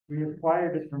 we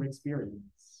acquired it from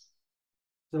experience.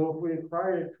 So if we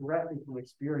acquired it correctly from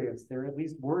experience, there at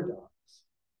least were dogs,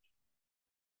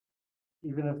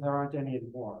 even if there aren't any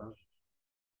anymore.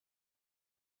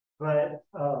 But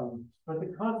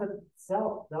the concept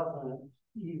itself doesn't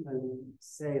even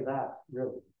say that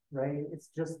really, right? It's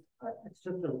just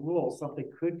a rule something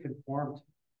could conform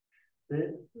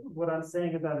to. What I'm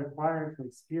saying about acquiring from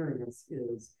experience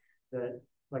is that,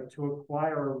 like, to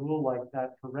acquire a rule like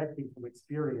that correctly from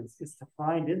experience is to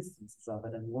find instances of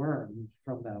it and learn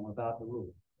from them about the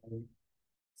rule. Right?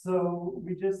 So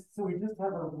we just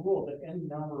have a rule that any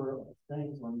number of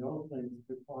things or no things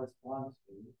could correspond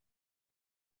to.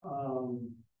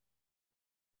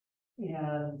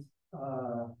 and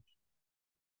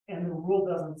and the rule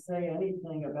doesn't say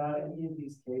anything about any of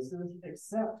these cases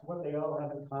except what they all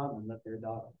have in common, that they're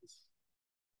dogs.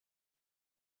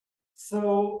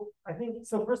 So I think,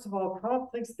 so first of all,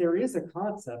 Kant thinks there is a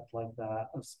concept like that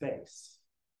of space.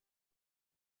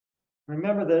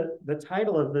 Remember that the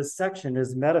title of this section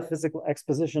is Metaphysical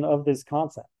Exposition of this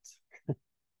Concept.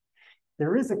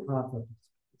 There is a concept of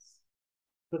space.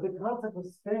 But the concept of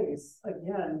space,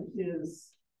 again,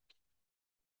 is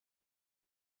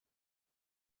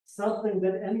something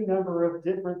that any number of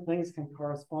different things can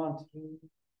correspond to.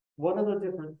 What are the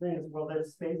different things? Well,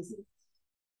 there's spaces,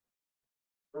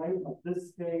 right? This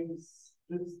space,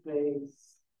 this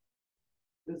space,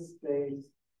 this space.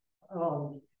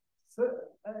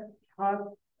 Kant,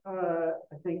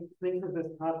 I think, thinks of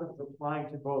this concept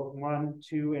applying to both 1,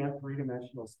 2, and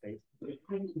 3-dimensional space,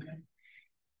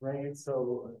 right?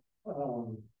 So,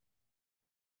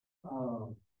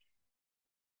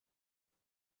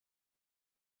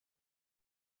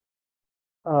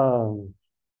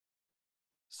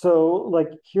 so like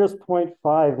here's point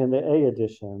 5 in the A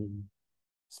edition.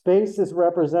 Space is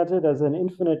represented as an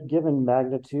infinite given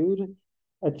magnitude,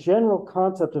 a general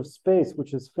concept of space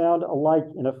which is found alike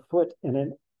in a foot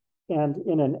and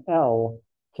in an L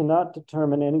cannot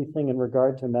determine anything in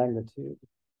regard to magnitude.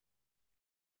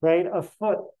 Right? A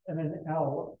foot and an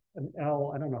L,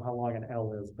 I don't know how long an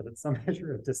L is, but it's some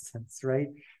measure of distance, right?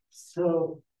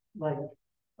 So like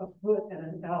a foot and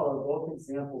an L are both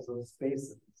examples of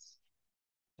spaces,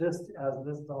 just as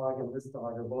this dog and this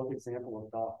dog are both examples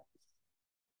of dogs.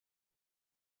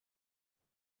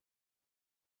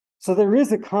 So there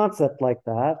is a concept like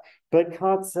that, but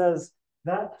Kant says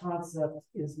that concept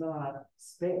is not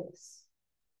space.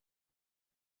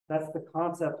 That's the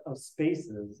concept of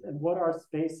spaces. And what are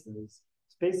spaces?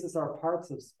 Spaces are parts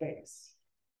of space.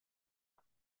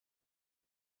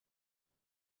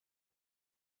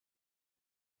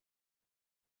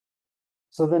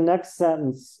 So the next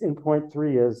sentence in point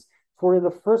 3 is, for in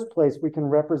the first place, we can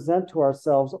represent to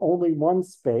ourselves only one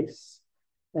space.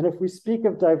 And if we speak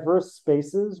of diverse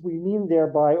spaces, we mean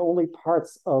thereby only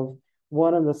parts of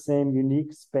one and the same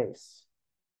unique space.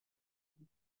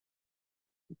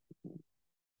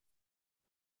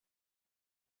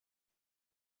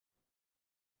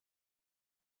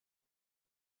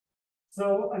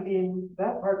 So, I mean,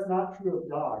 that part's not true of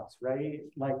dogs, right?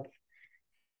 Like,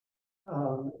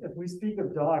 if we speak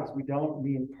of dogs, we don't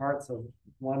mean parts of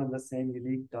one and the same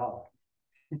unique dog.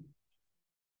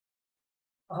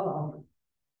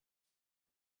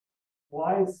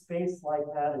 Why is space like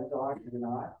that in dogs and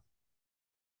not?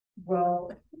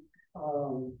 Well,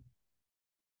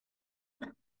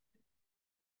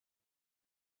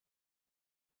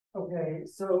 okay,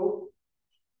 so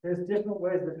there's different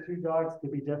ways that 2 dogs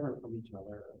could be different from each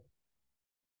other.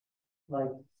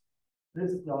 Like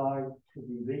this dog could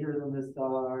be bigger than this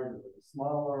dog, or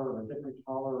smaller, or a different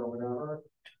color, or whatever.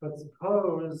 But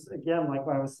suppose, again, like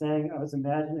I was saying, I was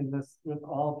imagining this with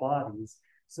all bodies.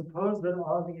 Suppose that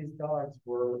all these dogs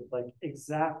were like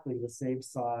exactly the same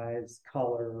size,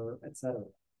 color, etc.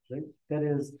 That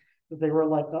is, that they were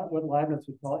like what Leibniz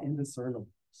would call indiscernible.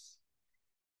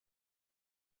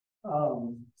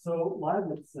 So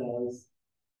Leibniz says,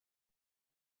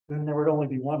 then there would only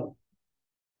be one of them.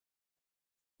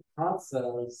 Kant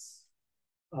says,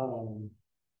 and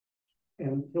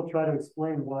he'll try to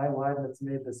explain why Leibniz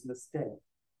made this mistake.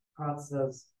 Kant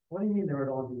says, what do you mean there would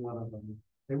only be one of them?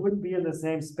 They wouldn't be in the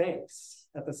same space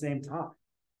at the same time.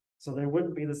 So they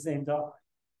wouldn't be the same dog.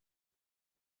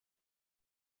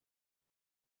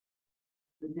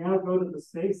 But now go to the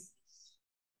spaces.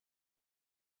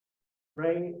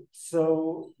 Right?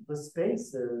 So the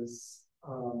spaces,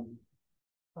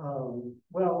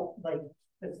 well, like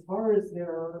as far as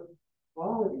their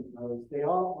quality goes, they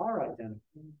all are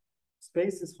identical.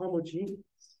 Space is homogeneous.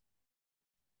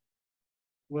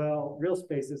 Well, real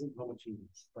space isn't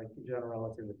homogeneous, like general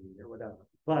relativity or whatever.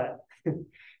 But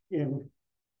in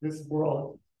this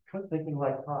world, thinking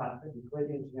like Kant,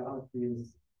 Euclidean geometry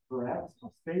is correct.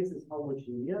 Space is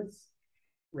homogeneous.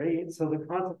 Right? So the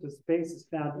concept of space is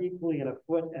found equally in a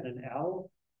foot and an L.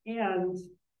 And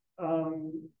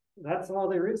that's all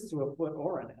there is to a foot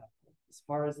or an L as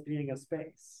far as being a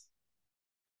space.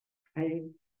 Okay?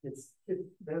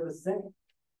 They're the same.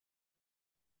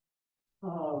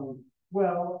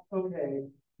 Well, okay,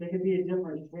 they could be a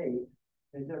different shape,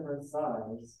 a different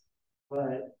size,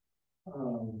 but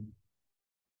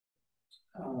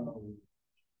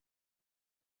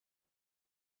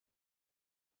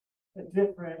a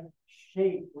different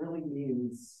shape really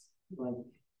means like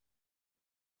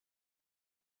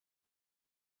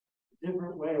a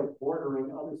different way of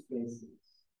bordering other spaces.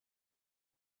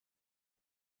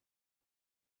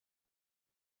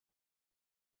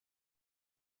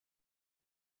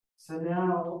 So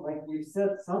now, like we've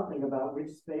said something about which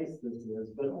space this is,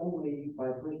 but only by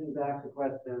pushing back the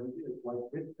question, like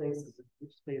which space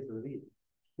are these?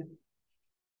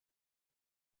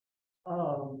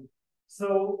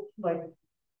 So like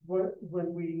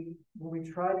when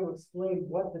we try to explain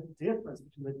what the difference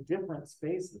between the different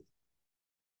spaces,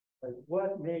 like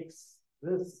what makes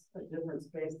this a different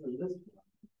space than this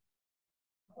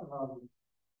one,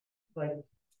 like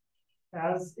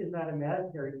as in that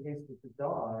imaginary case with the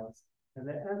dogs, and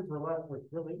the ends were left with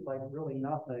really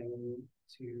nothing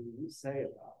to say about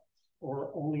it, or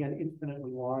only an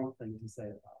infinitely long thing to say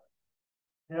about it.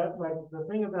 Yeah, like the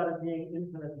thing about it being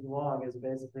infinitely long is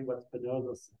basically what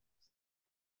Spinoza says.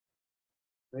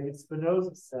 Right?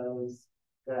 Spinoza says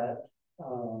that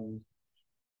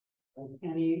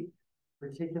any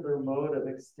particular mode of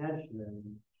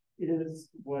extension is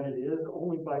what it is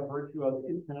only by virtue of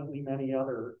infinitely many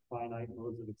other finite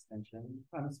modes of extension.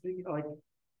 I'm speaking like,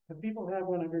 have people had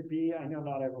 100B? I know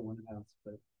not everyone has,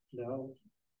 but no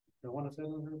one has had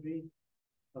 100B.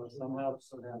 Oh, some have,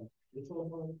 some have.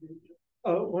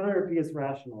 Oh, 100B is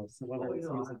rationalist, and 100B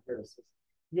is empiricist.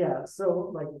 Yeah.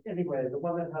 So, like, anyway, the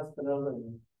one that has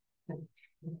Spinoza.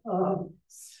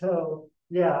 So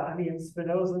yeah, I mean,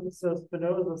 Spinoza says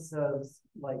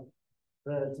like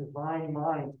the divine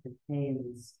mind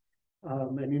contains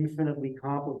an infinitely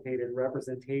complicated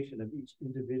representation of each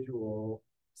individual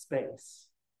space.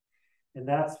 And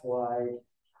that's why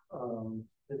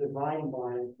the divine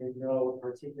mind can know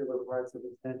particular parts of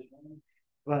extension.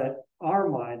 But our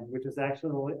mind, which is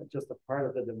actually just a part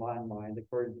of the divine mind,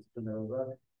 according to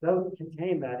Spinoza, doesn't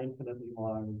contain that infinitely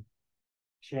long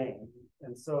chain.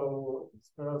 And so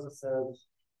Spinoza says,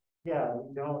 yeah,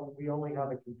 we only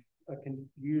have a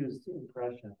confused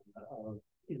impression of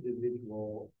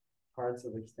individual parts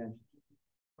of extension.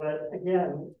 But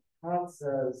again, Kant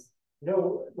says,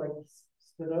 no, like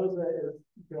Spinoza is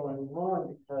going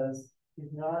wrong because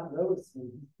he's not noticing,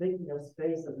 he's thinking of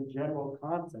space as a general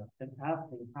concept and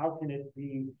asking, how can it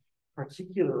be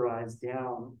particularized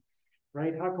down,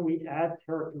 right? How can we add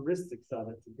characteristics of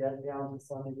it to get down to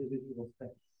some individual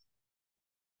space?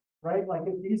 Right? Like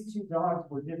if these two dogs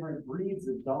were different breeds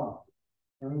of dog,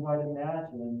 and we might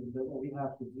imagine that what we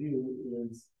have to do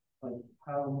is like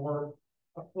have a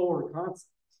fuller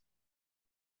concept.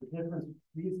 The difference,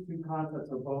 these two concepts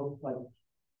are both like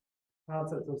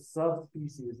concepts of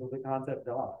subspecies of the concept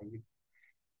dog.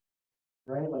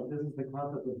 Right? Like this is the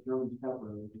concept of German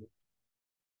Shepherd,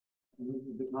 and this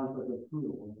is the concept of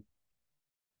poodle.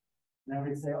 And then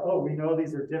we say, oh, we know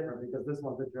these are different because this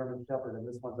one's a German Shepherd and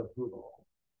this one's a poodle.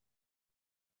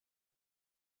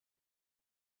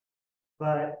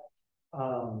 But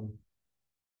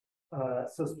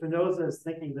so Spinoza is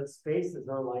thinking that spaces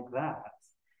are like that.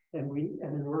 And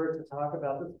in order to talk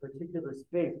about this particular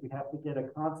space, we have to get a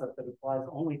concept that applies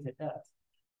only to it.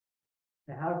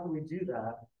 And how can we do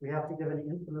that? We have to give an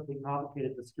infinitely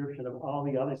complicated description of all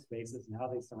the other spaces and how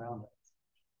they surround us.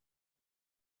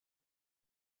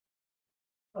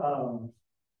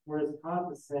 Whereas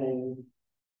Kant is saying,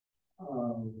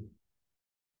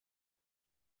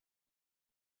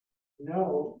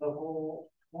 no, the whole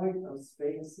point of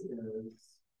space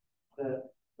is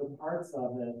that the parts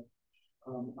of it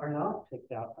are not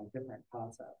picked out by different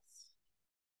concepts.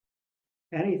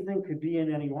 Anything could be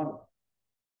in any one of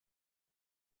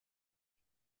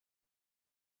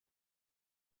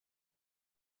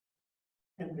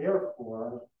them. And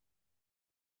therefore,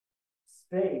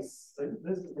 space, so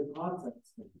this is the concept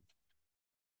space.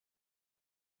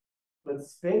 But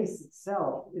space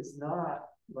itself is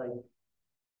not like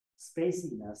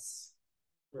spaciness,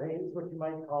 right? It's what you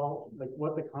might call, like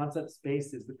what the concept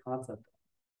space is, the concept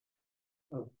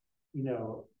of,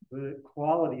 the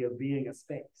quality of being a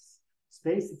space.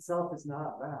 Space itself is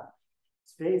not that.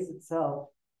 Space itself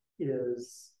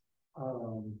is a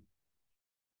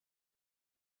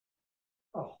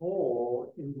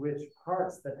whole in which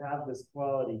parts that have this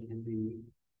quality can be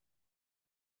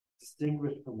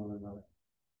distinguished from one another.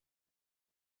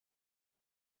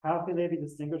 How can they be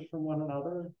distinguished from one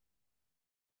another?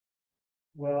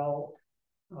 Well,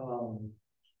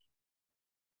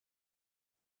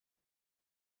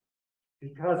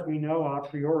 because we know a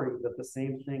priori that the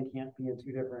same thing can't be in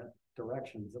two different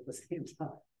directions at the same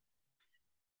time.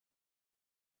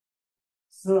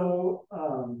 So,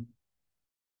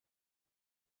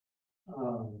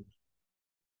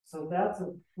 so that's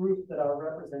a proof that our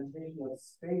representation of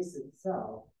space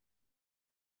itself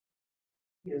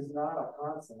is not a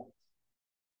concept.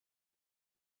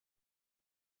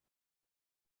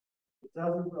 It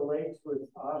doesn't relate to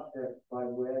its object by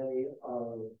way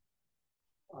of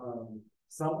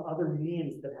some other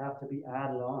means that have to be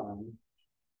added on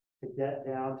to get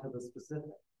down to the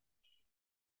specific.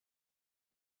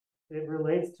 It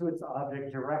relates to its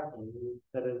object directly,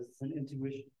 that is, it's an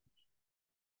intuition.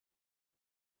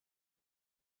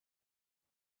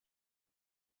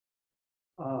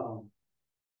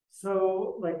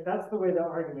 So like that's the way the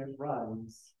argument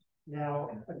runs.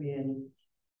 Now, I mean,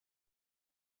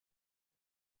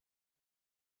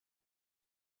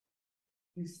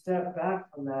 you step back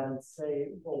from that and say,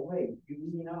 well, wait, you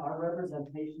mean our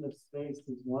representation of space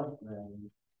is one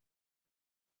thing.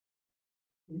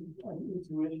 An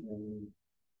intuition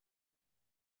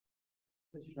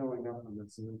is showing up on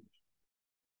this.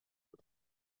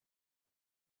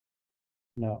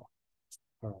 No.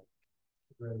 All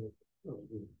right.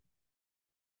 Okay.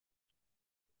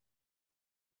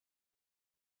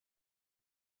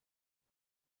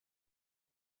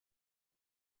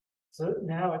 So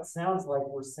now it sounds like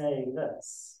we're saying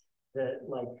this, that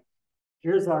like,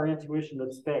 here's our intuition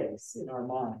of space in our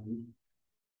mind.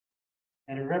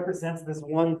 And it represents this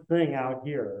one thing out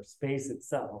here, space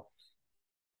itself.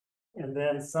 And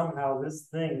then somehow this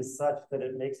thing is such that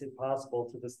it makes it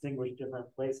possible to distinguish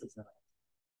different places in it.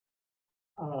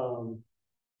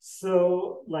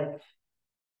 So like,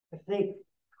 I think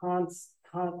Kant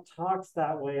talks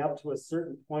that way up to a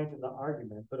certain point in the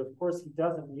argument, but of course he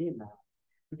doesn't mean that,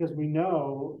 because we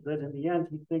know that in the end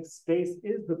he thinks space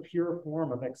is the pure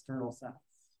form of external sense.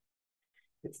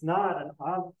 It's not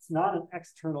an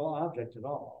external object at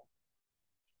all,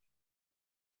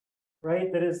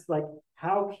 right? That is like,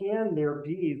 how can there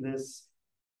be this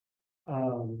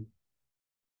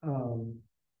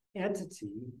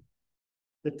entity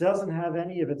that doesn't have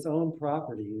any of its own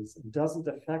properties and doesn't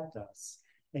affect us,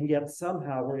 and yet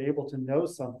somehow we're able to know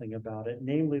something about it,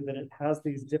 namely that it has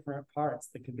these different parts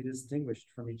that can be distinguished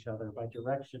from each other by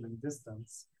direction and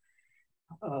distance,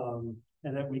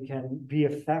 and that we can be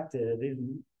affected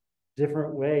in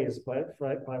different ways by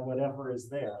whatever is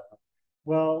there.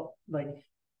 Well, like,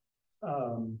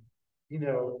 you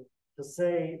know, to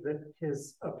say that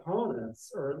his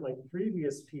opponents or like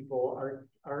previous people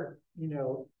are you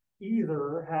know,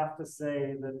 either have to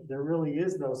say that there really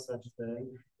is no such thing,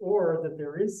 or that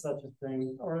there is such a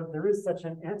thing, or there is such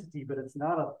an entity, but it's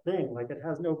not a thing, like it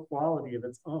has no quality of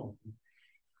its own.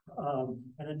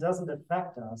 And it doesn't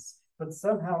affect us, but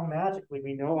somehow magically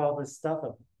we know all this stuff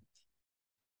about it.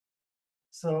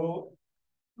 So,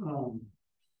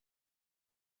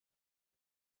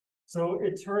 so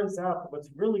it turns out that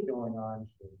what's really going on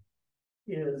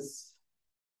here is,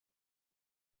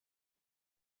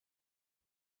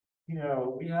 you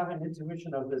know, we have an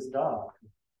intuition of this dog,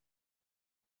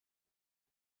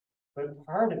 but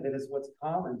part of it is what's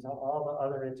common to all the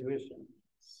other intuitions.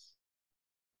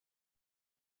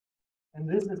 And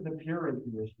this is the pure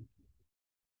intuition.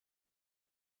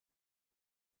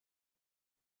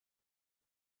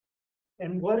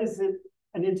 And what is it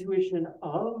an intuition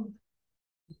of?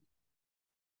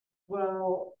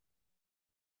 Well,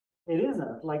 it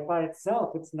isn't. Like by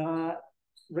itself, it's not,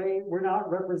 right? We're not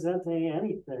representing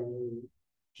anything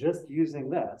just using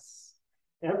this.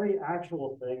 Every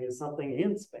actual thing is something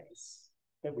in space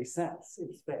that we sense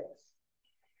in space.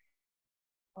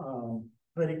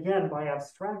 But again, by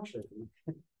abstraction,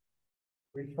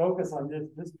 we focus on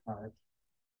this part.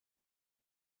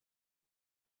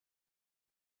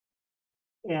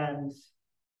 And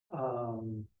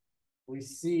we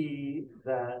see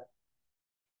that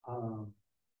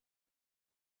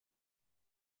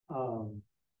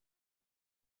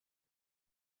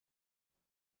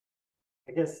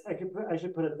I guess I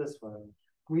should put it this way.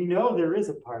 We know there is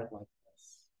a part like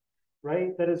this,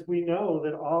 right? That is, we know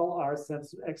that all our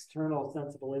external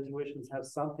sensible intuitions have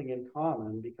something in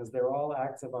common because they're all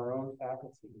acts of our own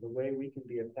faculty, the way we can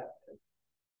be affected.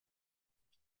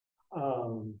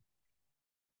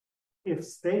 If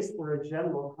space were a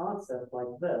general concept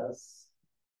like this,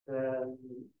 then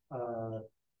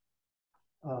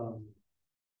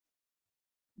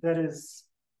that is,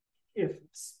 if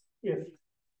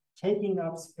taking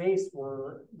up space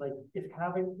were like, if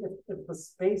the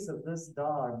space of this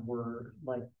dog were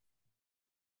like,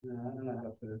 I don't know how to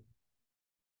put it,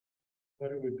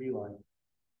 what it would be like.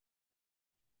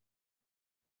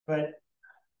 But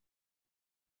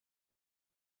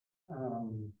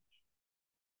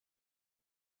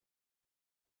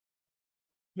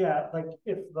yeah, like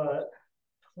if the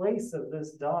place of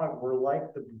this dog were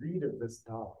like the breed of this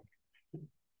dog,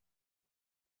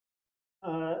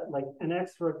 like an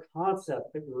extra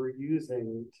concept that we're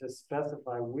using to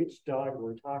specify which dog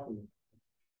we're talking about,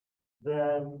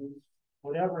 then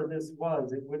whatever this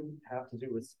was, it wouldn't have to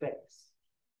do with space.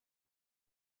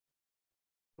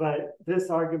 But this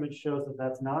argument shows that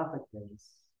that's not the case.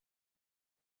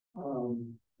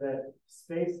 that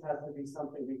space has to be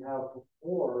something we have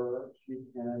before we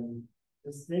can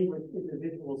distinguish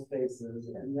individual spaces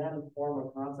and then form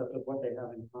a concept of what they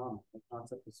have in common, the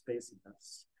concept of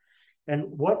spaciness.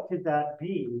 And what could that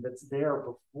be that's there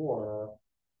before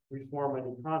we form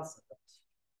any concept?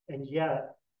 And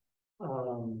yet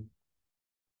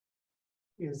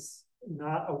is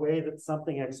not a way that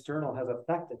something external has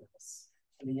affected us.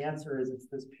 And the answer is it's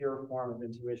this pure form of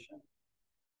intuition.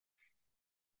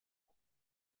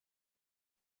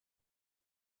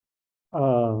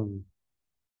 All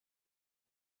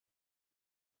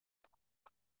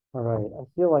right, I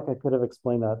feel like I could have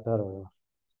explained that better.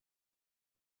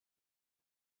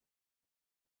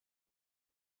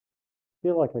 I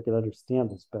feel like I could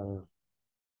understand this better.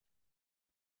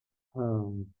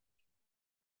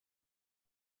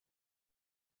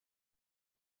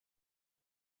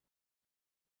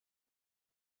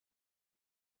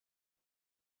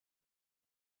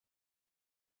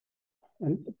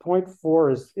 And point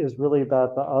 4 is really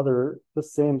about the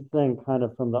same thing kind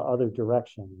of from the other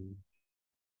direction.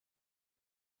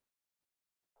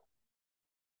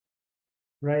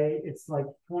 Right? It's like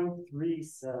point 3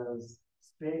 says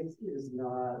space is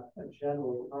not a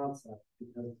general concept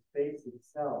because space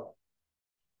itself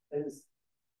is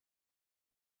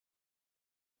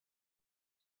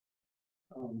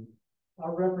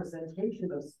a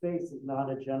representation of space is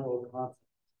not a general concept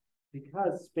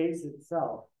because space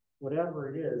itself, whatever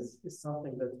it is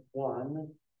something that's one.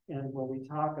 And when we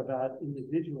talk about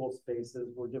individual spaces,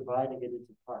 we're dividing it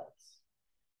into parts.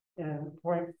 And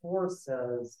point 4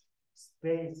 says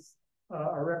space,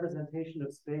 a representation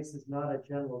of space is not a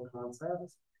general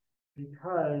concept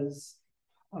because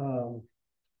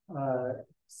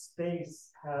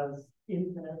space has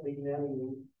infinitely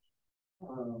many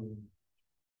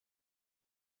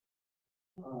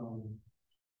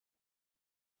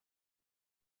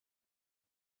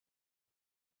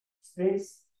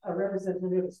space, a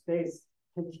representative space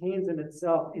contains in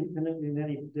itself infinitely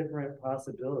many different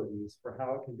possibilities for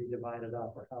how it can be divided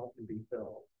up or how it can be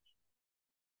filled.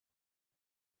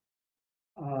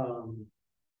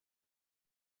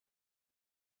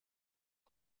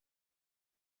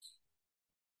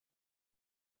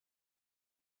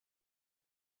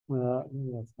 Well,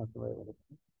 maybe that's not the right way to put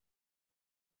it.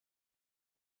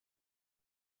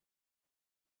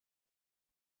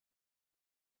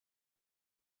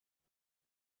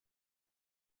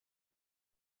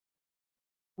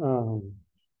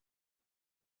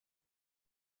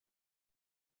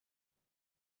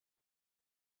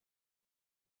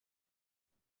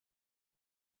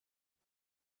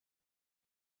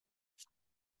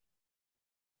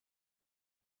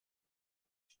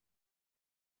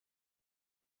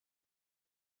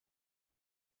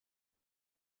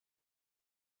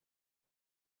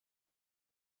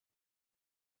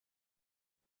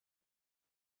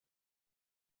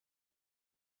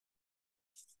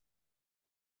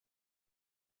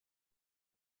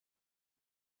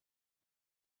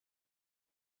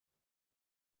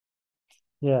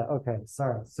 Yeah, okay,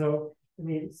 sorry. So, I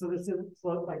mean, so this is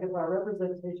so like if our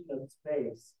representation of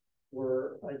space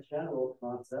were a general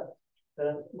concept,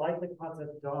 then like the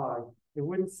concept dog, it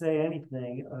wouldn't say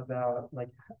anything about like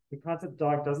the concept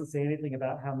dog doesn't say anything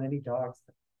about how many dogs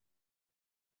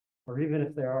or even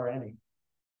if there are any.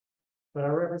 But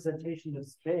our representation of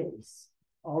space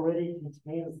already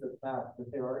contains the fact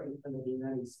that there are infinitely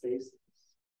many spaces.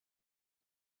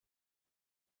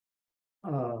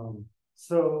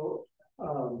 So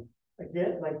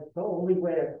again, like the only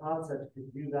way a concept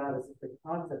could do that is if the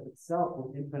concept itself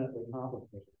were infinitely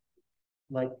complicated,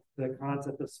 like the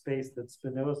concept of space that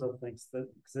Spinoza thinks that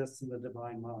exists in the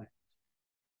divine mind.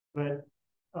 But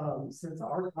since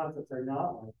our concepts are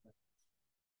not like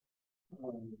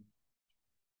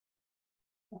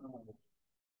that,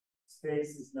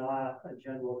 space is not a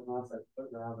general concept, but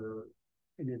rather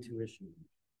an intuition.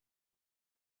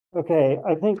 Okay,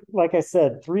 I think, like I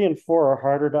said, 3 and 4 are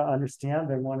harder to understand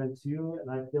than 1 and 2, and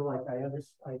I feel like I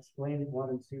explained 1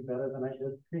 and 2 better than I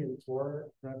did 3 and 4.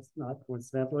 That's not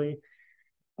coincidentally,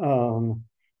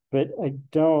 but I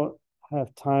don't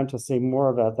have time to say more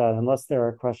about that unless there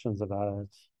are questions about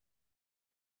it.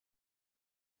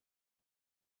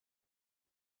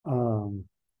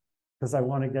 Because I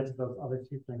want to get to those other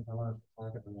 2 things I wanted to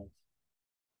talk about.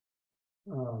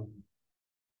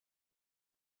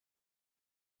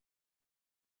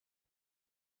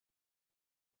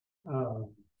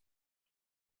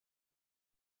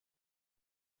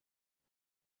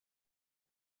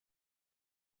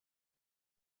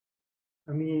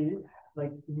 I mean,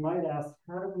 like you might ask,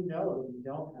 how do we know that we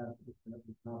don't have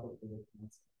infinitely complicated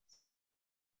concepts?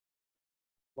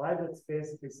 Leibniz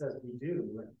basically says we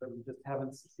do, but we just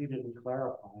haven't succeeded in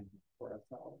clarifying it for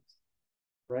ourselves,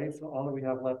 right? So all that we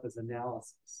have left is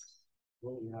analysis,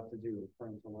 what we have to do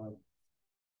according to Leibniz.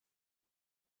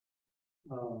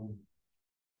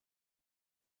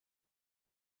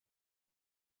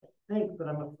 I think, but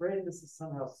I'm afraid this is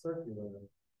somehow circular.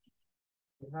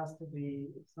 It has to be,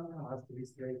 it somehow has to be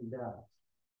straightened out.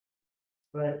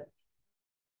 But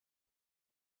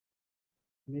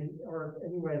I mean, or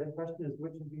anyway, the question is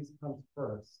which of these comes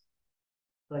first?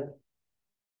 Like,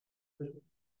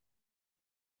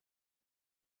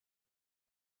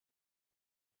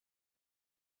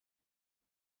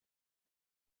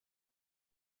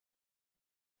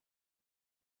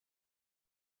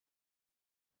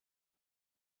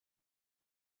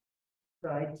 the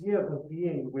idea of a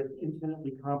being with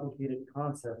infinitely complicated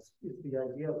concepts is the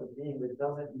idea of a being that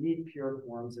doesn't need pure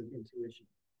forms of intuition.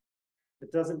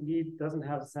 It doesn't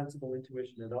have sensible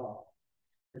intuition at all.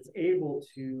 It's able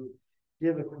to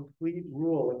give a complete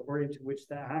rule according to which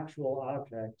the actual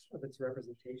object of its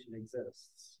representation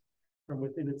exists from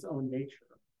within its own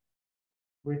nature,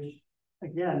 which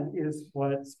again is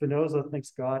what Spinoza thinks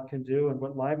God can do and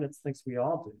what Leibniz thinks we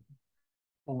all do.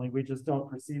 Only we just don't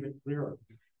perceive it clearly,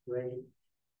 right?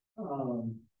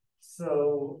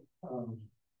 So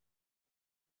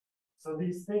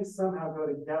these things somehow go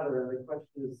together, and the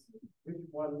question is, which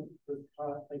one does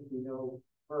Kant think we know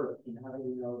first, and how do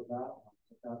we know that one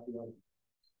without the other?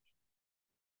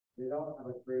 They don't have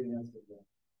a great answer yet.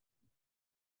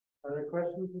 Are there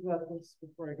questions about this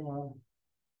before I go on?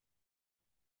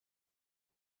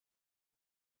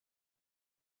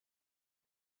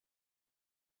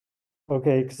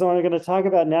 Okay, so what I'm going to talk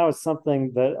about now is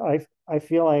something that I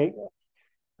feel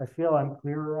I'm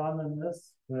clearer on than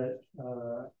this, but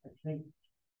I think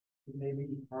it may be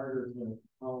harder to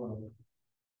follow,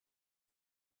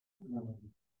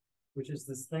 which is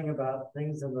this thing about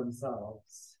things in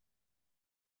themselves,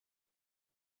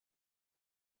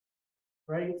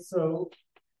 right? So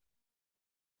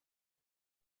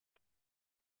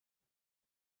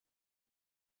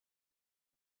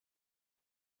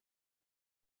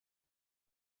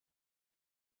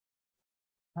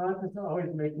Kant is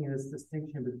always making this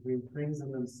distinction between things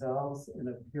in themselves and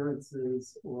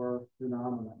appearances or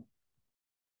phenomena.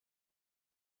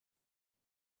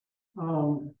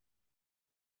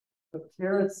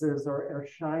 Appearances are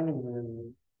shining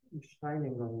in.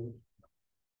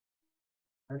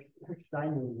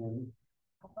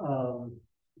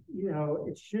 You know,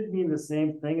 it should mean the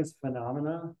same thing as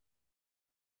phenomena.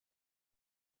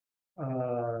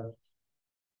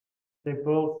 They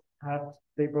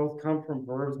both come from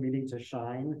verbs meaning to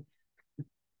shine.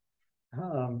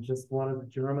 Just one is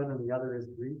German and the other is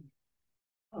Greek.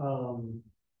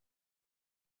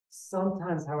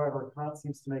 Sometimes, however, Kant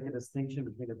seems to make a distinction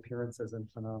between appearances and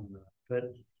phenomena.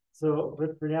 But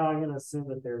for now, I'm going to assume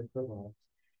that they're equivalent,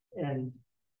 and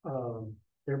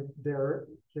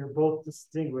they're both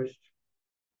distinguished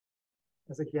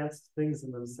as against things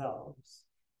in themselves.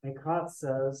 And Kant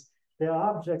says the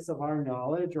objects of our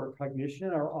knowledge or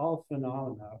cognition are all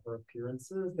phenomena or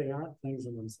appearances. They aren't things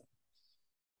in themselves.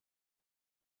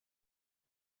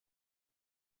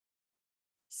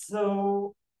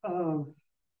 So,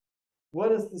 what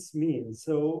does this mean?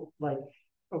 So, like,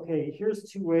 okay, here's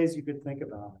two ways you could think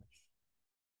about it,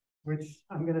 which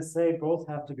I'm going to say both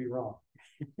have to be wrong.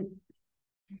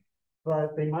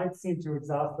 But they might seem to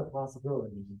exhaust the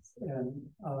possibilities. And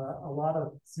a lot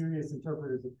of serious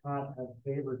interpreters of Kant have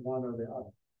favored one or the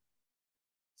other.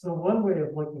 So one way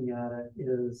of looking at it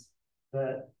is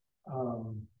that,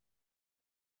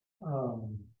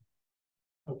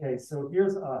 okay, so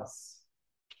here's us.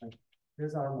 Like,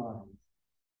 here's our mind.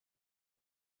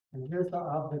 And here's the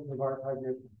object of our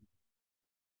cognition.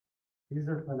 These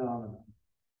are phenomena.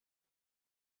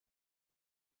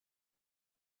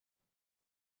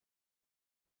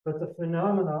 But the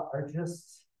phenomena are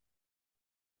just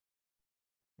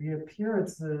the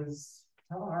appearances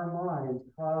to our mind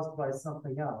caused by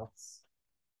something else.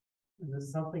 And the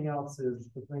something else is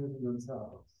the things in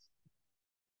themselves.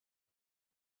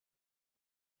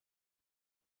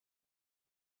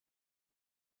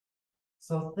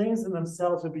 So things in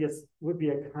themselves would be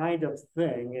a kind of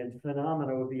thing, and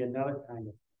phenomena would be another kind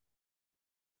of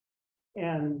thing.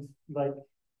 And like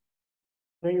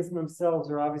things in themselves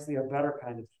are obviously a better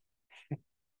kind of thing.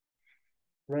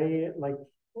 Right? Like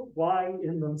why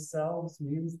in themselves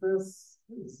means this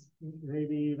is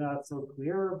maybe not so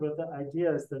clear, but the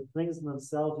idea is that things in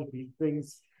themselves would be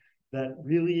things that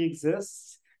really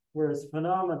exist, whereas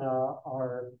phenomena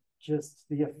are just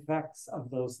the effects of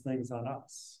those things on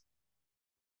us.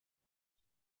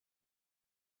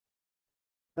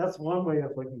 That's one way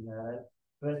of looking at it.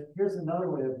 But here's another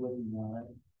way of looking at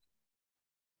it.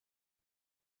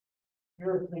 Here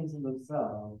are things in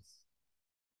themselves.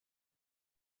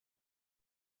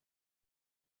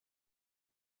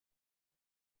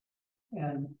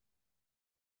 And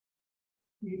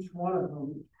each one of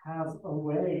them has a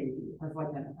way, has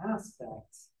like an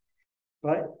aspect,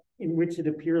 but in which it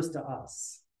appears to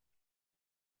us.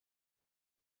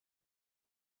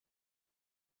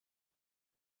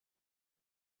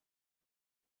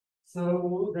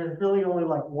 So there's really only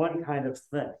like one kind of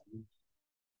thing.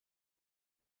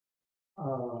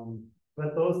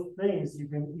 But those things you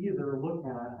can either look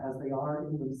at as they are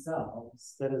in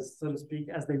themselves, that is, so to speak,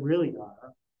 as they really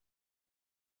are,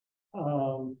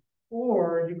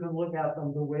 or you can look at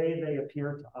them the way they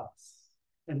appear to us.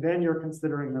 And then you're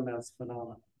considering them as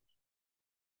phenomena.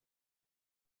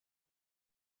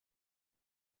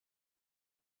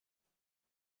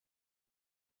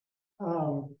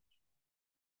 Um,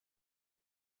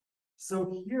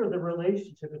 so here, the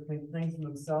relationship between things in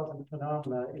themselves and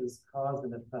phenomena is cause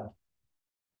and effect.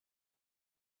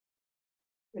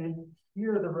 And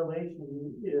here, the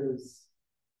relation is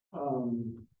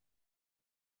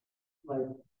like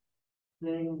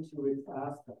thing to its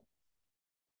aspect.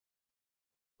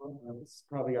 Oh, this is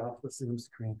probably off the Zoom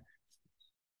screen.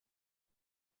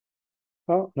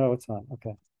 Oh, no, it's not.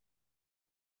 Okay.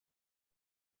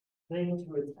 Thing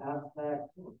to its aspect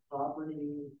or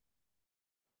property,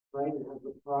 right? It has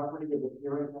the property of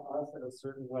appearing to us in a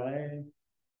certain way.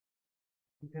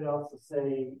 You could also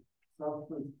say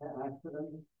substance to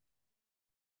accident.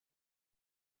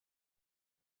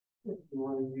 If you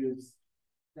want to use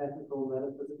technical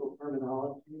metaphysical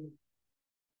terminology.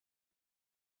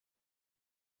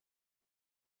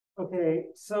 Okay,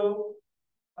 so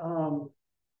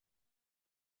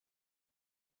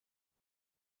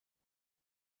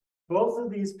both of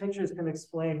these pictures can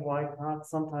explain why Kant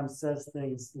sometimes says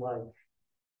things like,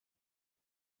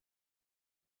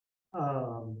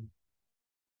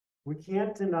 we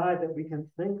can't deny that we can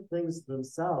think things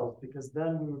themselves, because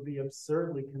then we would be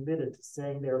absurdly committed to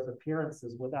saying there's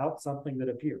appearances without something that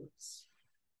appears.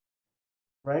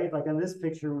 Right? Like in this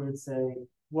picture, we would say,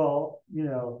 well, you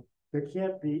know, there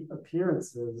can't be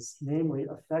appearances, namely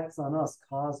effects on us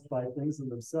caused by things in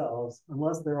themselves,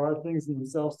 unless there are things in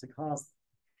themselves to cause them.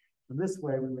 In this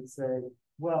way, we would say,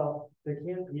 well, there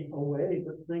can't be a way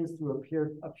for things to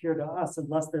appear to us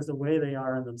unless there's a way they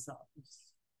are in themselves.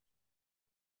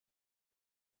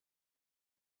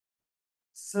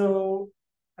 So,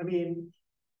 I mean,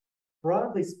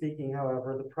 broadly speaking,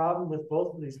 however, the problem with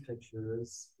both of these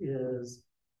pictures is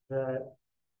that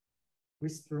we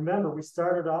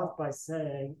started off by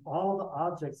saying all the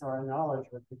objects our knowledge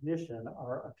or cognition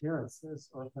are appearances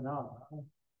or phenomena.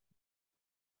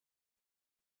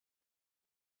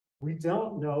 We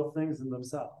don't know things in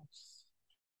themselves.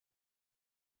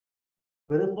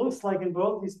 But it looks like in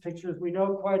both these pictures, we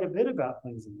know quite a bit about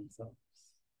things in themselves.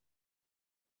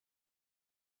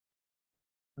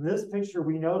 In this picture,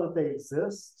 we know that they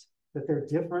exist, that they're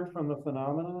different from the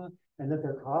phenomena, and that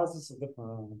they're causes of the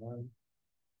phenomena.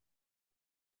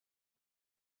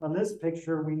 On this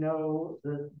picture, we know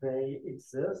that they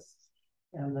exist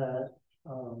and that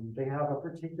they have a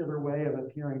particular way of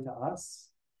appearing to us,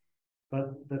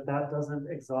 but that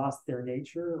doesn't exhaust their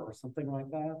nature or something like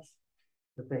that,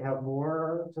 that they have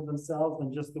more to themselves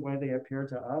than just the way they appear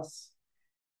to us.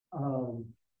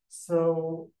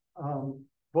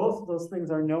 Both of those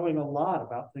things are knowing a lot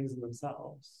about things in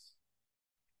themselves.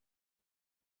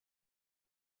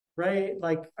 Right?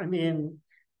 Like, I mean,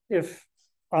 if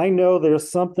I know there's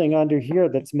something under here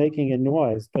that's making a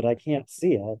noise, but I can't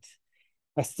see it,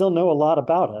 I still know a lot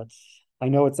about it. I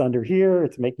know it's under here,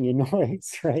 it's making a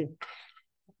noise, right?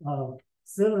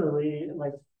 Similarly,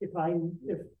 like if I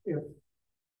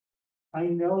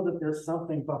know that there's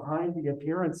something behind the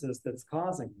appearances that's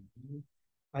causing them,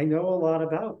 I know a lot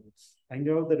about it. I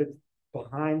know that it's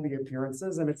behind the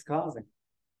appearances and it's causing.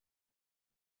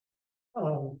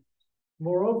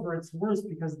 Moreover, it's worse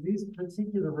because these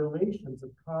particular relations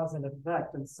of cause and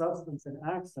effect and substance and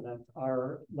accident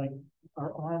are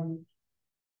on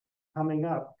coming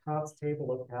up Kant's table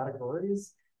of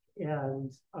categories,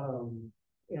 and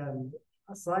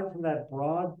aside from that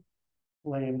broad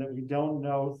claim that we don't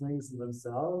know things in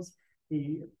themselves,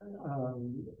 he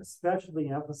especially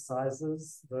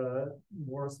emphasizes the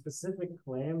more specific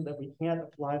claim that we can't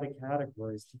apply the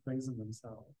categories to things in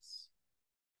themselves.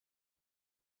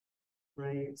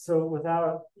 Right? So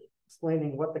without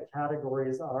explaining what the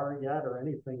categories are yet or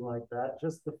anything like that,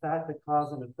 just the fact that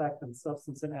cause and effect and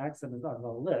substance and accident are on the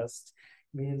list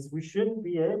means we shouldn't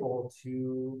be able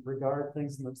to regard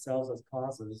things in themselves as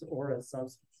causes or as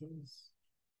substances,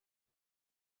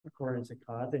 according to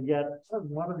Kant. And yet, on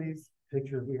one of these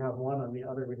pictures, we have one, on the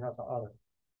other, we have the other.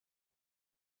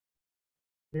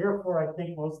 Therefore, I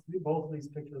think both of these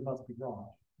pictures must be wrong.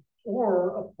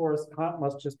 Or, of course, Kant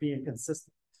must just be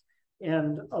inconsistent.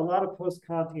 And a lot of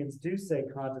post-Kantians do say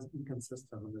Kant is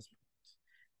inconsistent on this point,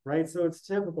 right? So it's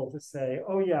typical to say,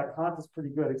 oh yeah, Kant is pretty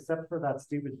good, except for that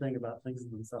stupid thing about things in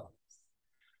themselves.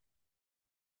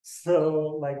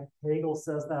 So like Hegel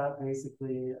says that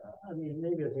basically, I mean,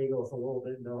 maybe Hegel is a little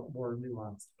bit more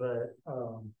nuanced, but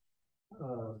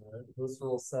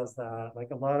Husserl says that, like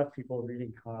a lot of people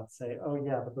reading Kant say, oh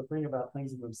yeah, but the thing about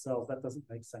things in themselves, that doesn't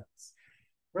make sense.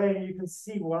 Right, and you can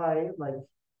see why, like,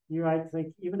 you might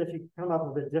think, even if you come up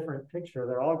with a different picture,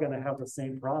 they're all going to have the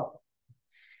same problem.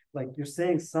 Like you're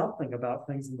saying something about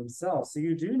things in themselves, so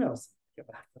you do know something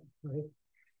about them, right?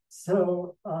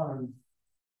 So,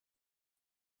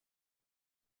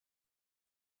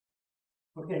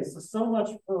 okay, so much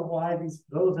for why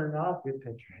those are not good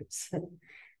pictures.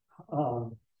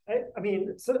 I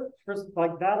mean, so first,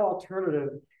 like that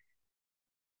alternative,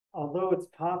 although it's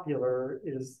popular,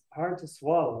 is hard to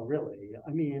swallow, really.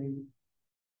 I mean,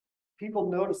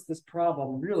 people notice this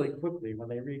problem really quickly when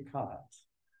they read Kant.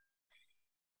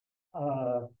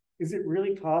 Is it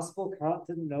really possible Kant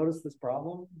didn't notice this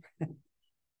problem?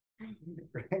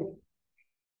 Right?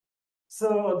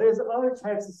 So there's other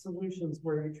types of solutions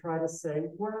where you try to say,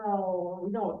 well,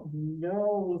 we don't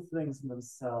know things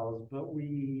themselves, but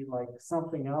we like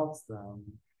something else them.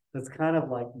 That's kind of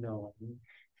like knowing.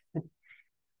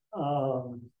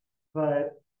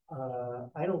 But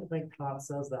I don't think Kant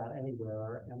says that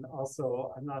anywhere. And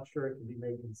also, I'm not sure it can be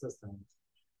made consistent.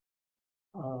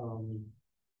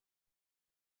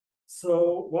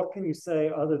 So what can you say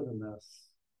other than this?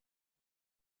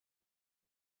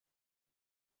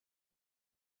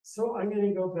 So I'm going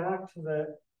to go back to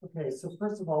the, okay, so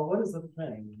first of all, what is a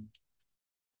thing?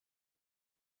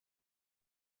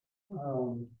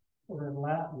 Or in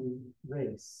Latin,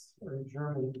 race, or in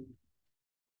German,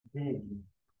 being.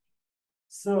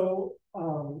 So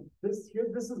this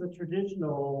is a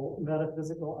traditional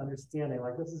metaphysical understanding.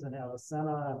 Like this is an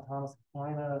Avicenna and Thomas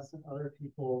Aquinas and other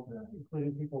people,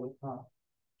 including people that Kant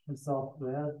himself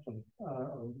read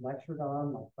or lectured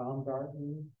on, like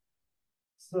Baumgarten.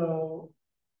 So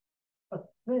a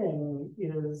thing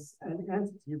is an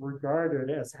entity regarded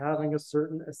as having a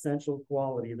certain essential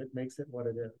quality that makes it what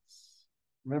it is.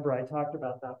 Remember, I talked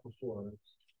about that before.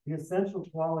 The essential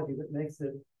quality that makes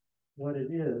it what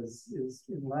it is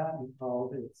in Latin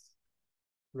called its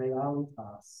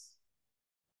realitas,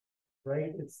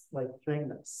 right? It's like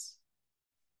thingness.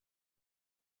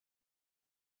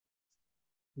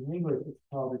 In English, it's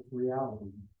called its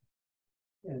reality.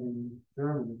 And in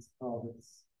German, it's called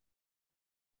its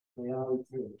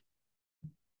reality.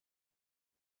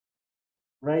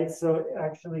 Right? So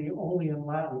actually, only in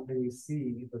Latin can you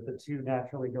see that the two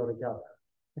naturally go together.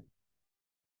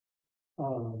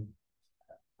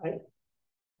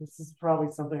 This is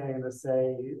probably something I'm going to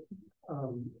say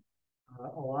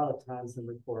a lot of times in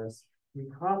the course.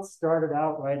 Kant started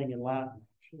out writing in Latin,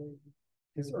 actually.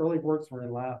 His early works were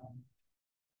in Latin.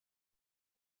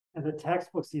 And the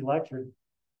textbooks he lectured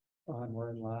on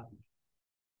were in Latin.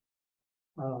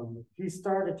 He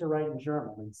started to write in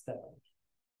German instead.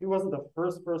 He wasn't the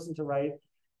first person to write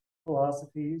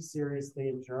philosophy seriously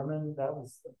in German. That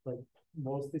was like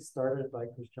mostly started by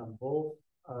Christian Wolff,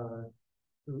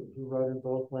 who wrote in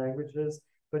both languages.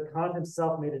 But Kant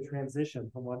himself made a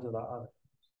transition from one to the other.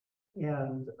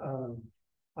 And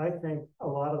I think a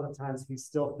lot of the times he's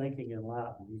still thinking in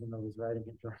Latin, even though he's writing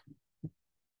in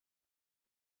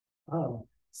German.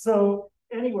 So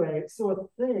anyway, so a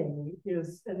thing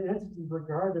is an entity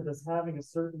regarded as having a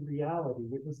certain reality,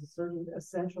 which is a certain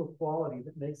essential quality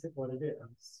that makes it what it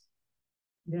is.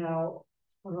 Now,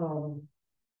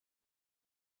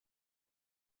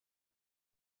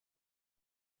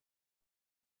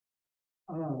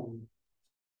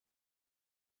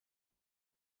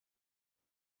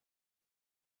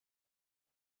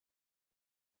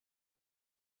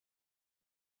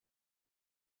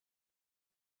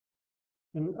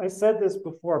 and I said this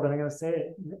before, but I'm going to say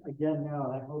it again now,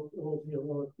 and I hope it will be a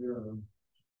little clearer.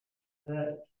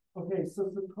 That, okay, so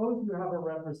suppose you have a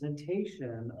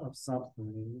representation of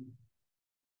something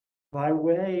by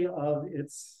way of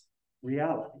its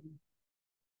reality.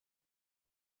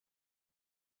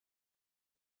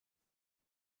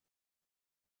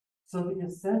 So the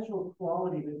essential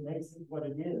quality that makes it what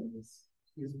it is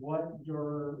what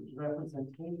your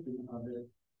representation of it,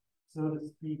 so to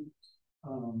speak,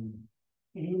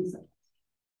 aims at.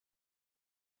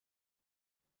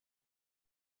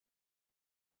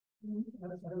 I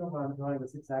don't know why I'm drawing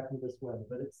this exactly this way,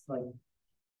 but it's like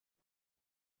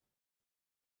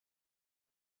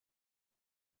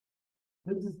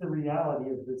this is the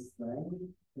reality of this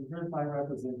thing, and here's my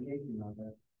representation of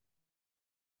it.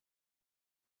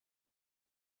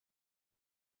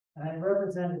 And I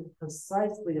represent it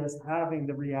precisely as having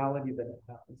the reality that it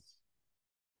has.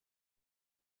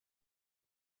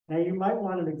 Now, you might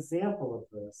want an example of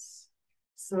this.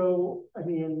 So, I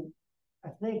mean, I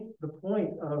think the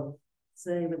point of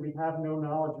saying that we have no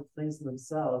knowledge of things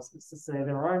themselves is to say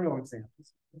there are no examples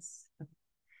of this,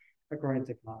 according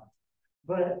to Kant.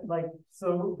 But like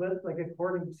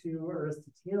according to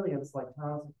Aristotelians like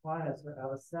Thomas Aquinas or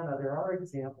Avicenna, there are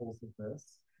examples of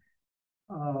this.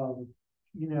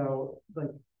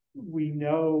 Like we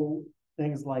know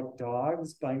things like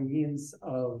dogs by means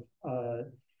of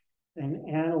an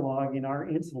analog in our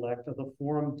intellect of the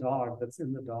form dog that's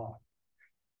in the dog.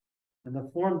 And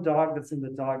the form dog that's in the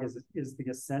dog is the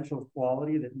essential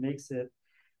quality that makes it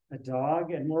a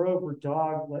dog. And moreover,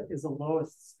 dog is a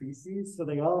lowest species, so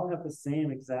they all have the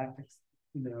same exact,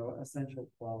 essential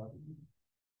quality.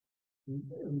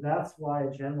 And that's why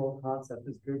a general concept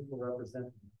is good for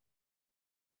representing.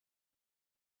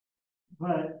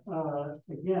 But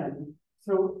again,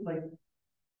 so like,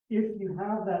 if you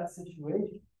have that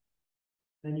situation,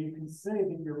 then you can say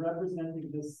that you're representing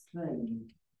this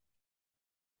thing.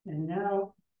 And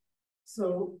now,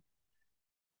 so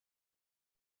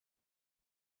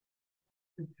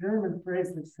the German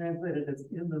phrase that's translated as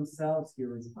in themselves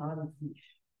here is an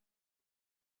sich.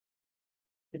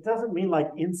 It doesn't mean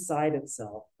like inside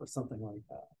itself or something like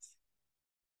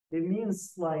that. It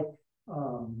means like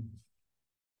I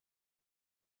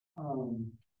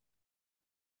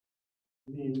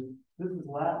mean, this is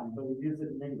Latin, but we use it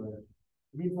in English.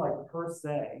 It means like per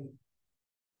se.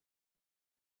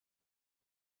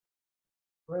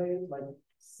 Right? Like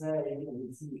say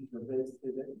and see are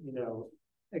basically,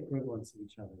 equivalents of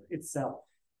each other. Itself.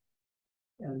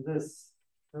 And this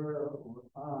her or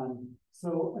on.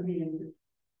 So I mean,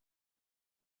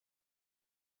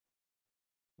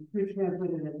 we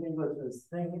translate it in English as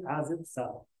thing as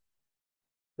itself.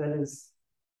 That is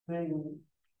thing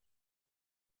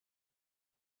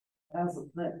as a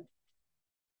thing.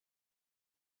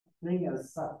 Thing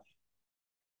as such.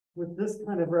 With this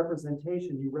kind of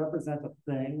representation, you represent a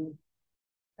thing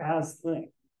as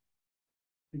thing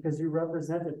because you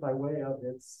represent it by way of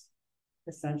its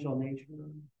essential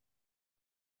nature.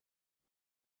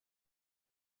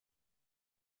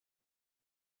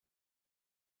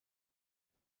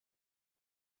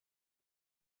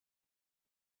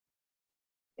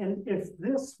 And if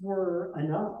this were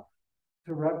enough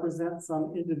to represent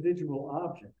some individual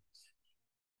object,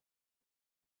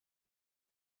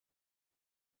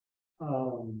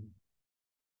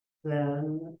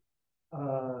 then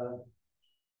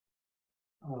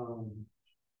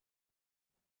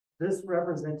this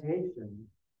representation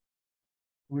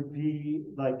would be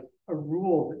like a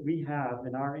rule that we have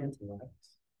in our intellect,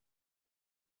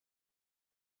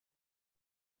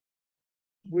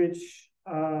 which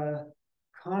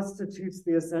constitutes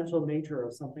the essential nature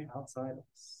of something outside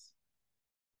us.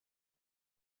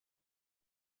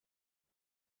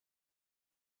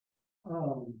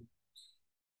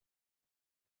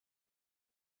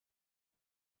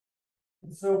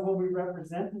 And so when we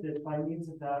represented it by means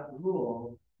of that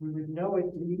rule, we would know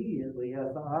it immediately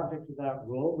as the object of that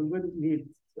rule. We wouldn't need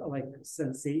like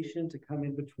sensation to come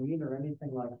in between or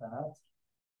anything like that,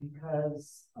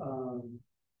 because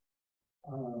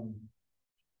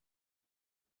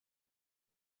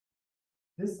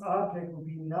this object would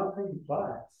be nothing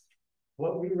but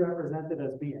what we represent it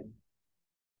as being.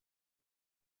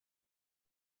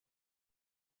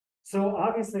 So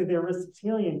obviously the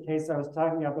Aristotelian case I was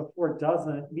talking about before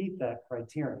doesn't meet that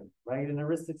criterion, right? And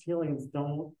Aristotelians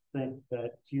don't think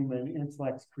that human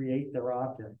intellects create their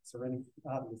objects or anything,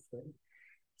 obviously.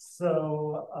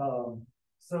 So,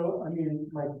 I mean,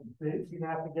 like, you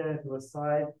have to get into a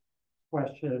side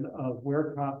question of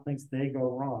where Kant thinks they go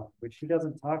wrong, which he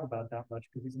doesn't talk about that much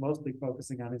because he's mostly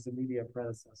focusing on his immediate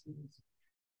predecessors.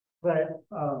 But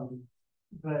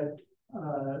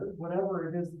whatever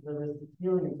it is that the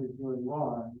Aristotelians are doing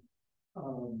wrong,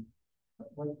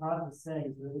 what Kant is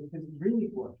saying is that it can really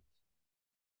work.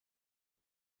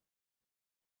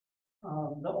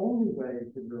 The only way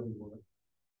it could really work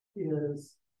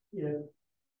is if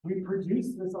we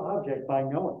produce this object by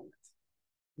knowing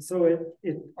it. So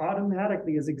it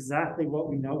automatically is exactly what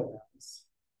we know it as,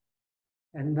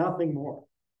 and nothing more.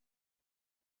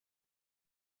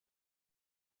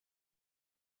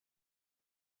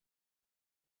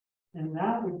 And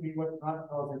that would be what Kant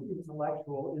calls an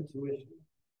intellectual intuition.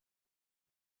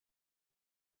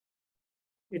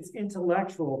 it's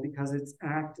intellectual because it's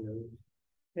active,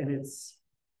 and it's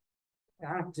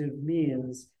active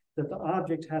means that the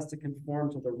object has to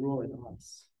conform to the rule in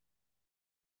us.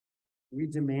 We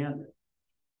demand it.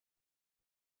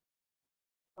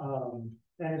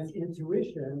 And it's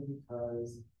intuition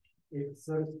because it,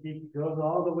 so to speak, goes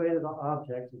all the way to the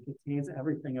object. It contains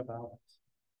everything about it,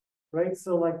 right?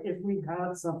 So like if we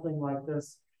had something like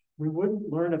this, we wouldn't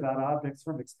learn about objects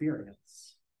from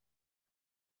experience.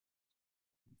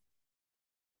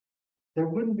 There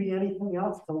wouldn't be anything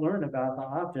else to learn about the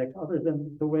object other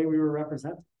than the way we were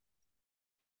represented.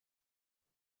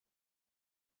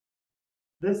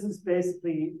 This is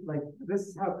basically like, this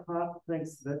is how Kant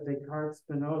thinks that Descartes,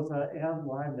 Spinoza, and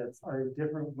Leibniz are in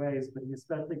different ways, but he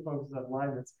especially focuses on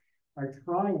Leibniz, are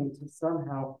trying to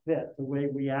somehow fit the way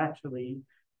we actually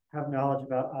have knowledge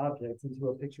about objects into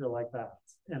a picture like that.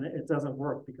 And it doesn't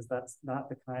work because that's not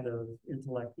the kind of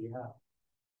intellect we have.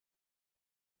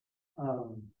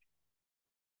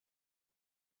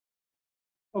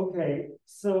 Okay,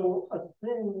 so a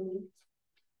thing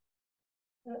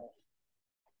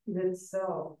in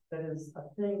itself that is a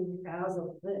thing as a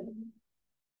thing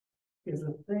is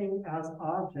a thing as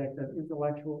object of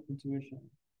intellectual intuition.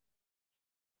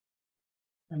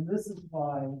 And this is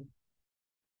why,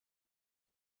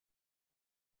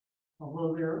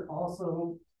 although there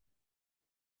also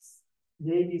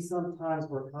maybe sometimes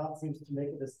where Kant seems to make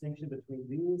a distinction between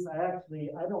these, I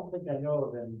don't think I know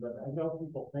of any, but I know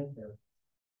people think there.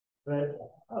 But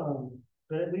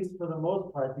at least for the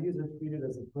most part, these are treated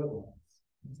as equivalents.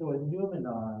 So a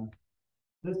noumenon,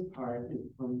 this part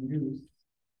is from nous.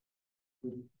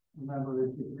 Remember,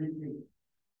 it's the Greek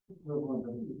equivalent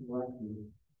of intellectual,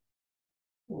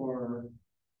 or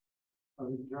of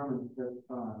the German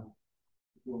Verstand,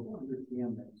 for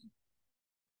understanding.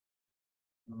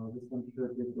 This I'm sure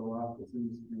did go off the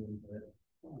screen, but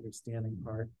understanding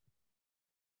part.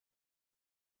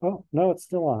 Oh, no, it's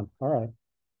still on. All right.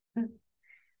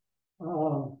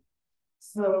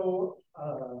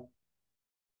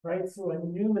 Right, so a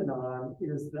noumenon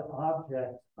is the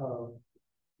object of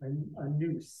a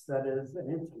nous, that is an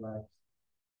intellect,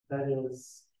 that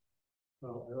is,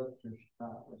 well, I wrote your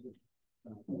stop,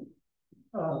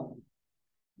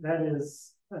 that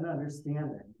is an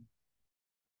understanding.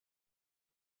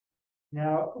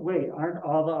 Now, wait, aren't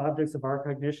all the objects of our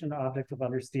cognition objects of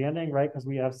understanding, right? Because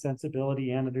we have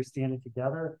sensibility and understanding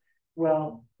together.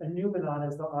 Well, a noumenon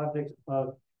is the object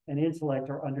of an intellect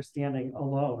or understanding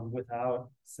alone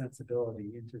without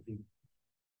sensibility intervening.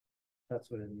 That's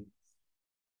what it means.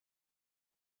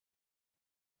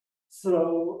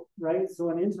 So, right, so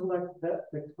an intellect, that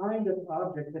the kind of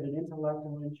object that an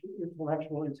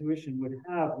intellectual intuition would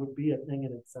have would be a thing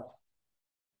in itself.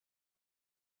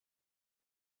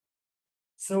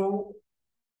 So,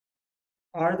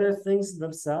 are there things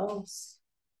themselves?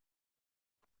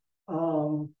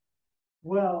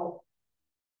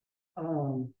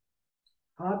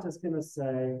 Kant is going to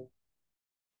say,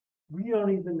 we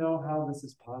don't even know how this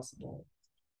is possible.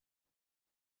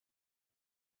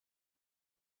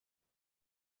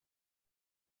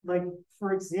 Like,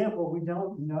 for example, we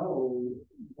don't know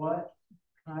what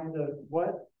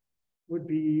would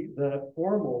be the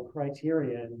formal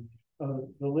criterion of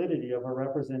validity of a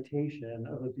representation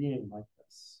of a being like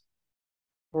this.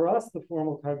 For us, the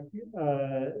formal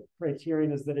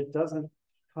criterion is that it doesn't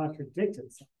contradict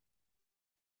itself,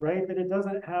 right? That it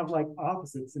doesn't have like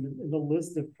opposites in the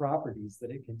list of properties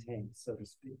that it contains, so to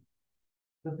speak.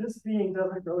 But this being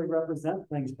doesn't really represent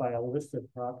things by a list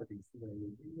of properties the way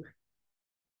we do.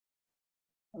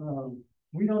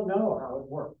 We don't know how it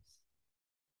works.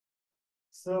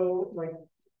 So, like,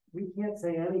 we can't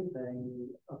say anything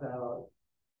about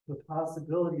the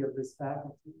possibility of this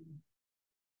faculty.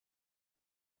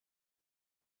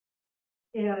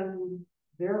 And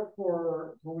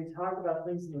therefore, when we talk about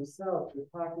things in themselves, we're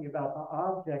talking about the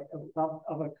object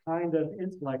of a kind of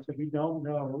intellect that we don't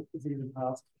know is even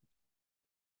possible.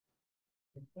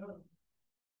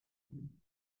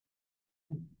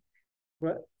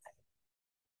 What?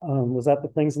 Was that the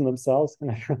things in themselves? All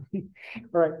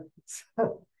right.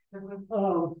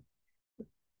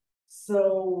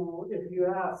 So if you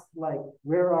ask, like,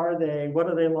 where are they? What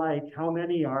are they like? How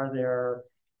many are there?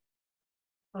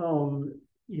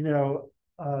 You know,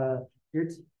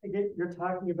 you're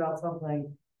talking about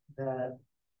something that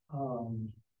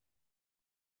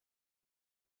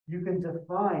you can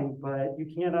define, but you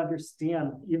can't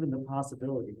understand even the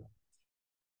possibility of it,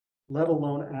 let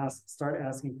alone start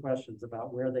asking questions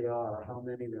about where they are, how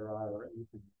many there are, or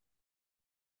anything.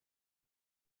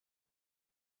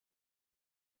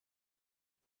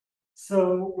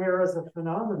 So, whereas a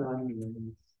phenomenon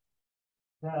means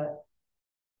that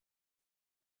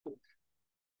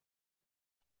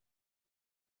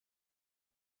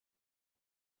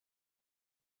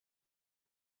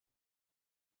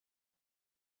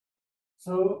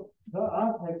So the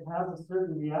object has a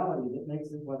certain reality that makes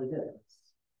it what it is,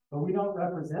 but we don't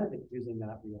represent it using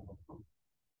that reality.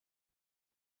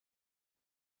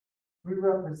 We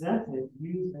represent it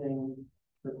using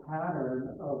the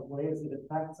pattern of ways it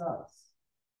affects us.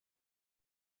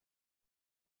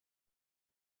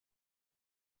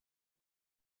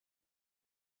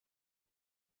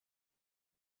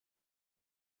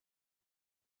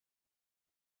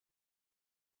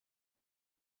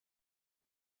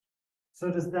 So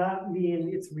does that mean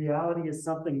its reality is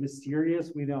something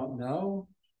mysterious we don't know?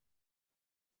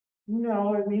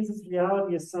 No, it means its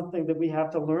reality is something that we have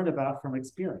to learn about from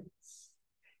experience.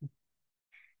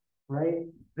 Right?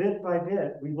 Bit by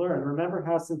bit, we learn. Remember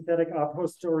how synthetic a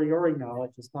posteriori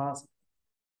knowledge is possible.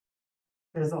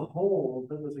 There's a whole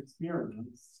that was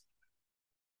experienced.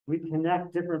 We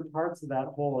connect different parts of that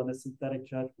whole in a synthetic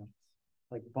judgment,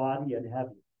 like body and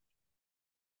heavy.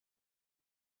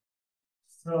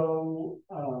 So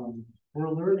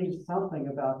we're learning something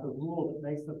about the rule that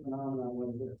makes the phenomenon what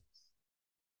it is.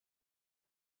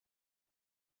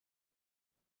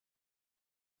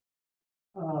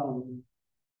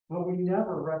 But we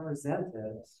never represent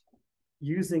it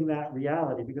using that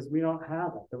reality because we don't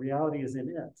have it. The reality is in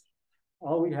it.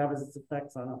 All we have is its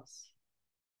effects on us.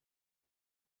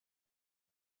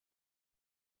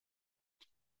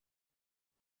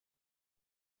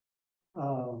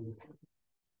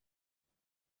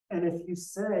 And if you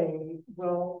say,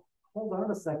 well, hold on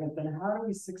a second, then how do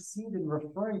we succeed in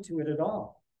referring to it at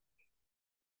all?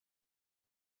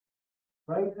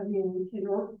 Right? I mean, in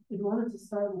order to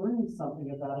start learning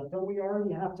something about it, don't we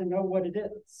already have to know what it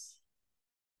is?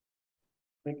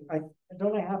 Like,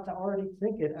 don't I have to already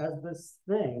think it as this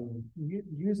thing,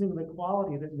 using the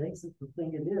quality that makes it the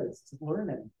thing it is to learn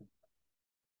anything?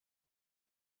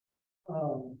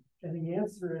 And the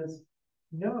answer is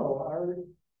no.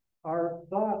 Our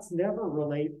thoughts never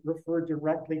refer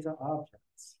directly to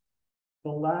objects. The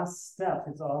last step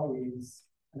is always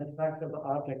an effect of the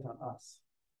object on us.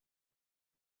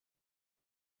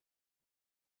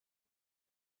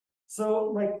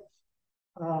 So like,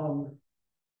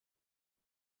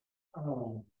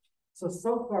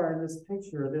 so far in this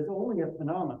picture, there's only a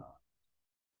phenomenon.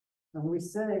 And when we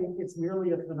say it's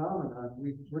merely a phenomenon,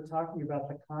 we're talking about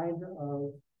the kind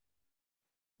of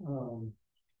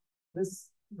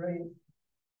this, right?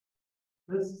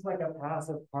 This is like a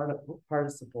passive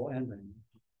participle ending,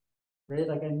 right?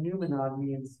 Like a noumenon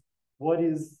means what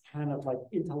is kind of like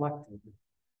intellectified.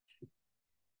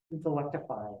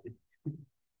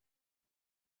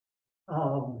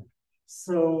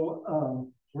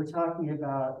 We're talking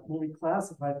about when we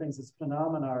classify things as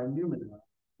phenomena or noumena,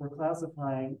 we're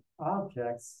classifying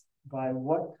objects by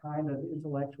what kind of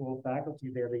intellectual faculty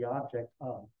they're the object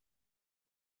of.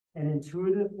 An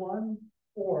intuitive one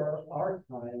or our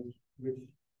kind, which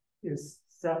is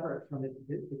separate from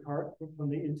from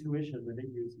the intuition that it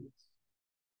uses.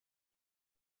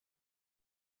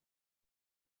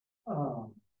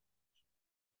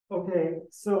 Okay,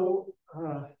 so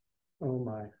oh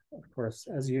my, of course,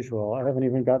 as usual, I haven't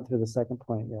even gotten to the second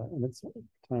point yet, and it's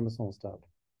time is almost up.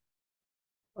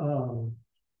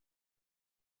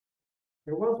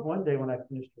 There was one day when I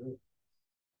finished it.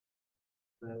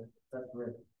 That's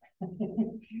great.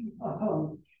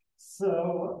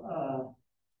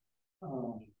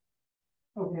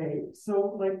 Okay,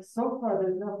 so like so far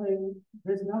there's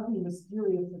nothing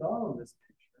mysterious at all in this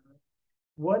picture.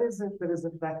 What is it that is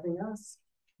affecting us?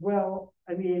 Well,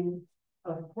 I mean,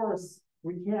 of course,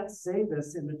 we can't say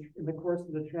this in the course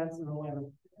of the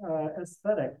Transcendental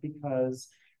aesthetic because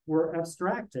we're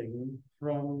abstracting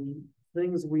from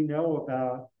things we know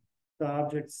about the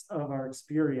objects of our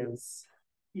experience,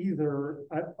 either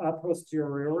a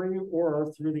posteriori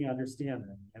or through the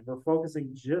understanding. And we're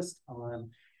focusing just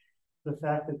on the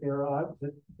fact that they're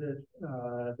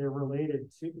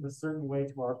related to in a certain way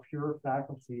to our pure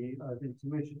faculty of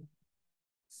intuition.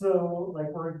 So,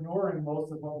 like, we're ignoring most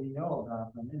of what we know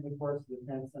about them in the course of the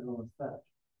Transcendental aesthetic.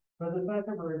 But the fact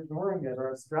that we're ignoring it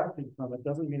or abstracting from it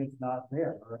doesn't mean it's not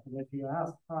there. And if you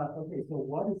ask Kant, okay, so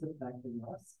what is affecting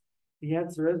us? The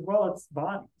answer is, well, it's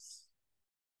bodies.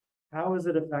 How is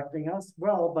it affecting us?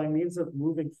 Well, by means of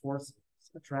moving forces,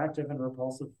 attractive and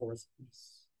repulsive forces.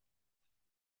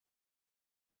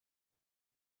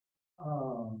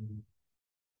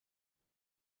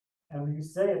 And when you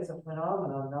say it's a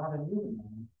phenomenon, not a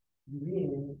noumenon, you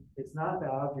mean it's not the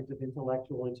object of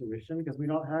intellectual intuition, because we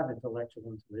don't have intellectual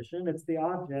intuition. It's the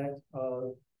object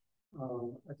of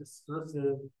a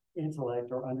discursive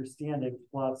intellect or understanding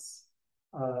plus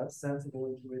sensible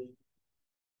intuition.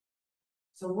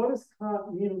 So what does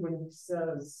Kant mean when he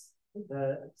says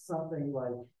that something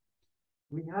like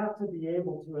we have to be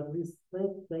able to at least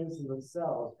think things in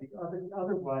themselves, because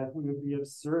otherwise we would be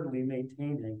absurdly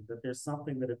maintaining that there's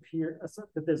something that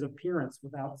that there's appearance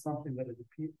without something that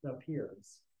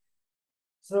appears.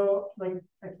 So, like,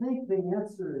 I think the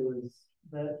answer is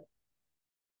that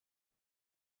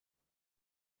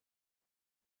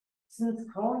since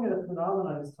calling it a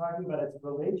phenomenon is talking about its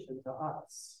relation to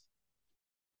us,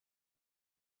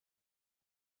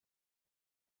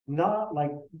 not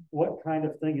like what kind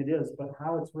of thing it is, but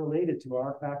how it's related to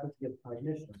our faculty of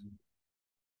cognition.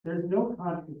 There's no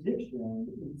contradiction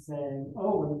in saying,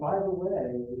 oh, and by the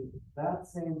way, that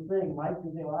same thing might be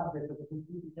the object of a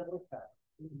completely different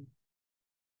faculty.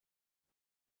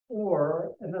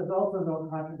 Or, and there's also no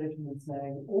contradiction in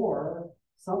saying, or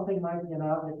something might be an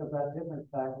object of that different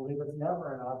faculty, but it's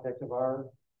never an object of our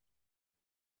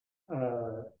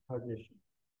cognition.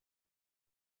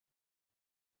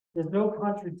 There's no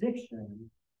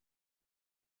contradiction.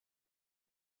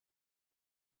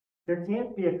 There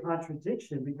can't be a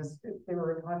contradiction, because if there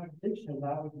were a contradiction,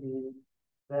 that would mean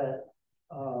that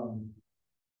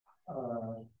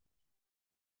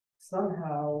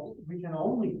somehow we can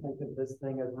only think of this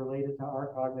thing as related to our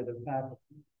cognitive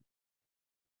faculty.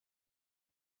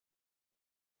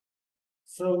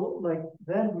 So, like,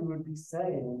 then we would be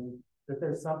saying that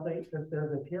there's something, that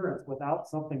there's appearance without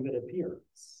something that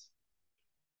appears.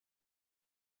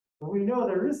 But we know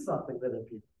there is something that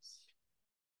appears.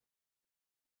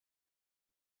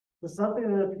 The something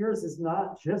that appears is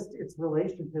not just its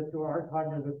relationship to our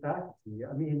cognitive faculty.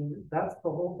 I mean, that's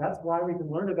why we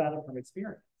can learn about it from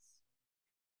experience.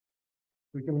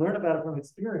 We can learn about it from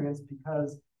experience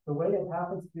because the way it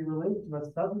happens to be related to us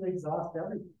doesn't exhaust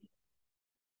everything.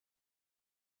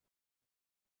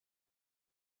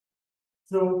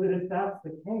 So that if that's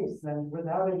the case, then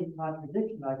without any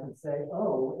contradiction, I can say,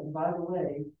 oh, and by the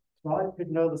way, God could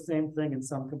know the same thing in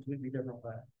some completely different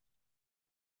way.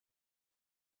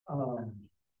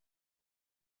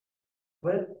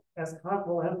 But as Kant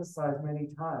will emphasize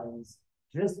many times,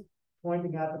 just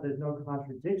pointing out that there's no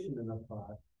contradiction in a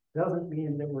thought doesn't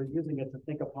mean that we're using it to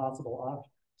think of possible objects.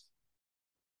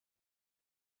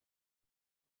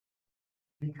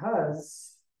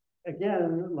 Because,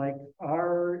 again, like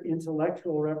our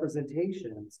intellectual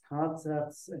representations,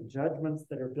 concepts and judgments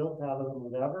that are built out of them,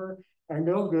 whatever, are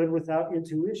no good without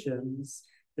intuitions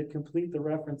that complete the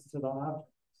reference to the object.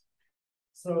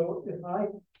 So if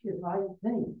I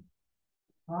think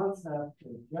concept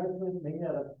and judgment made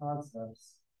out of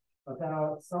concepts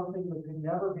about something that could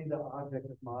never be the object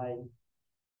of my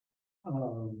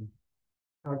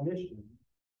cognition,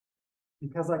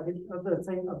 because I could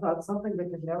say about something that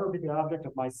could never be the object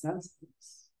of my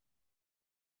senses,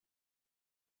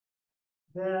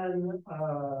 then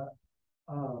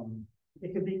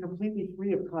it could be completely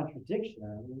free of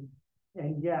contradiction,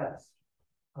 and yet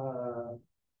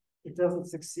it doesn't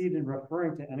succeed in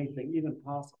referring to anything even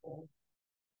possible.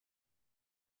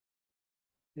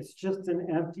 It's just an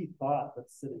empty thought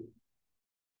that's sitting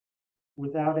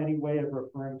without any way of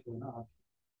referring to an object.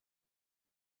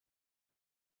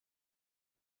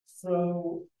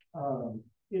 So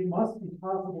it must be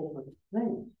possible to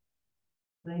think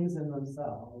things in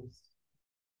themselves,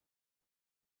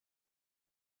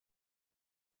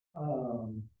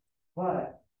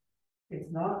 but it's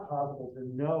not possible to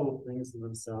know things in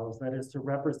themselves, that is, to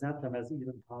represent them as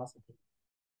even possible.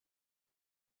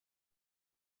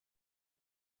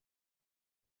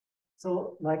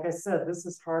 So, like I said, this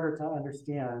is harder to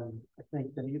understand, I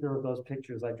think, than either of those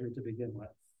pictures I drew to begin with.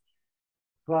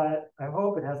 But I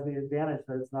hope it has the advantage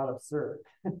that it's not absurd.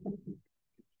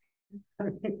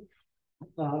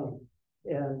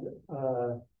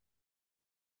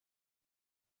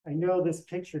 I know this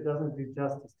picture doesn't do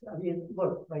justice. I mean,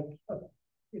 look, like,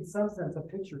 in some sense, a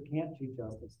picture can't do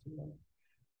justice to them.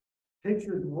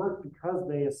 Pictures work because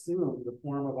they assume the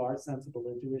form of our sensible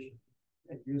intuition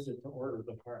and use it to order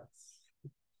the parts.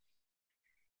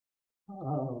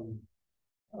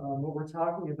 What we're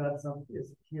talking about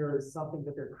here is something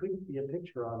that there couldn't be a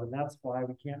picture of, and that's why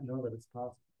we can't know that it's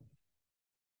possible.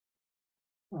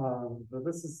 But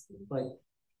this is like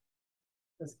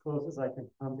as close as I can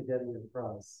come to getting it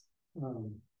across.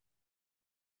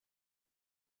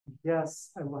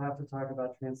 Yes, I will have to talk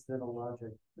about transcendental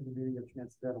logic and the meaning of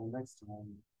transcendental next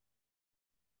time.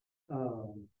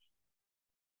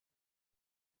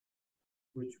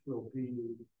 Which will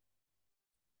be,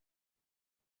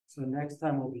 so next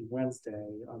time will be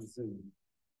Wednesday on Zoom.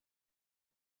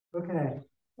 Okay,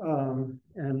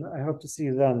 and I hope to see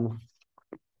you then.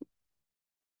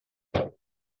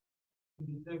 Did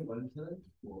you say Wednesday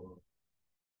or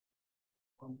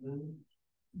on Zoom?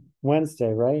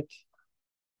 Wednesday, right?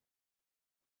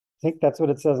 think that's what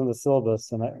it says in the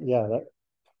syllabus, and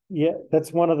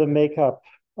that's one of the makeup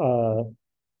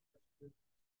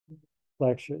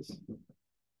lectures.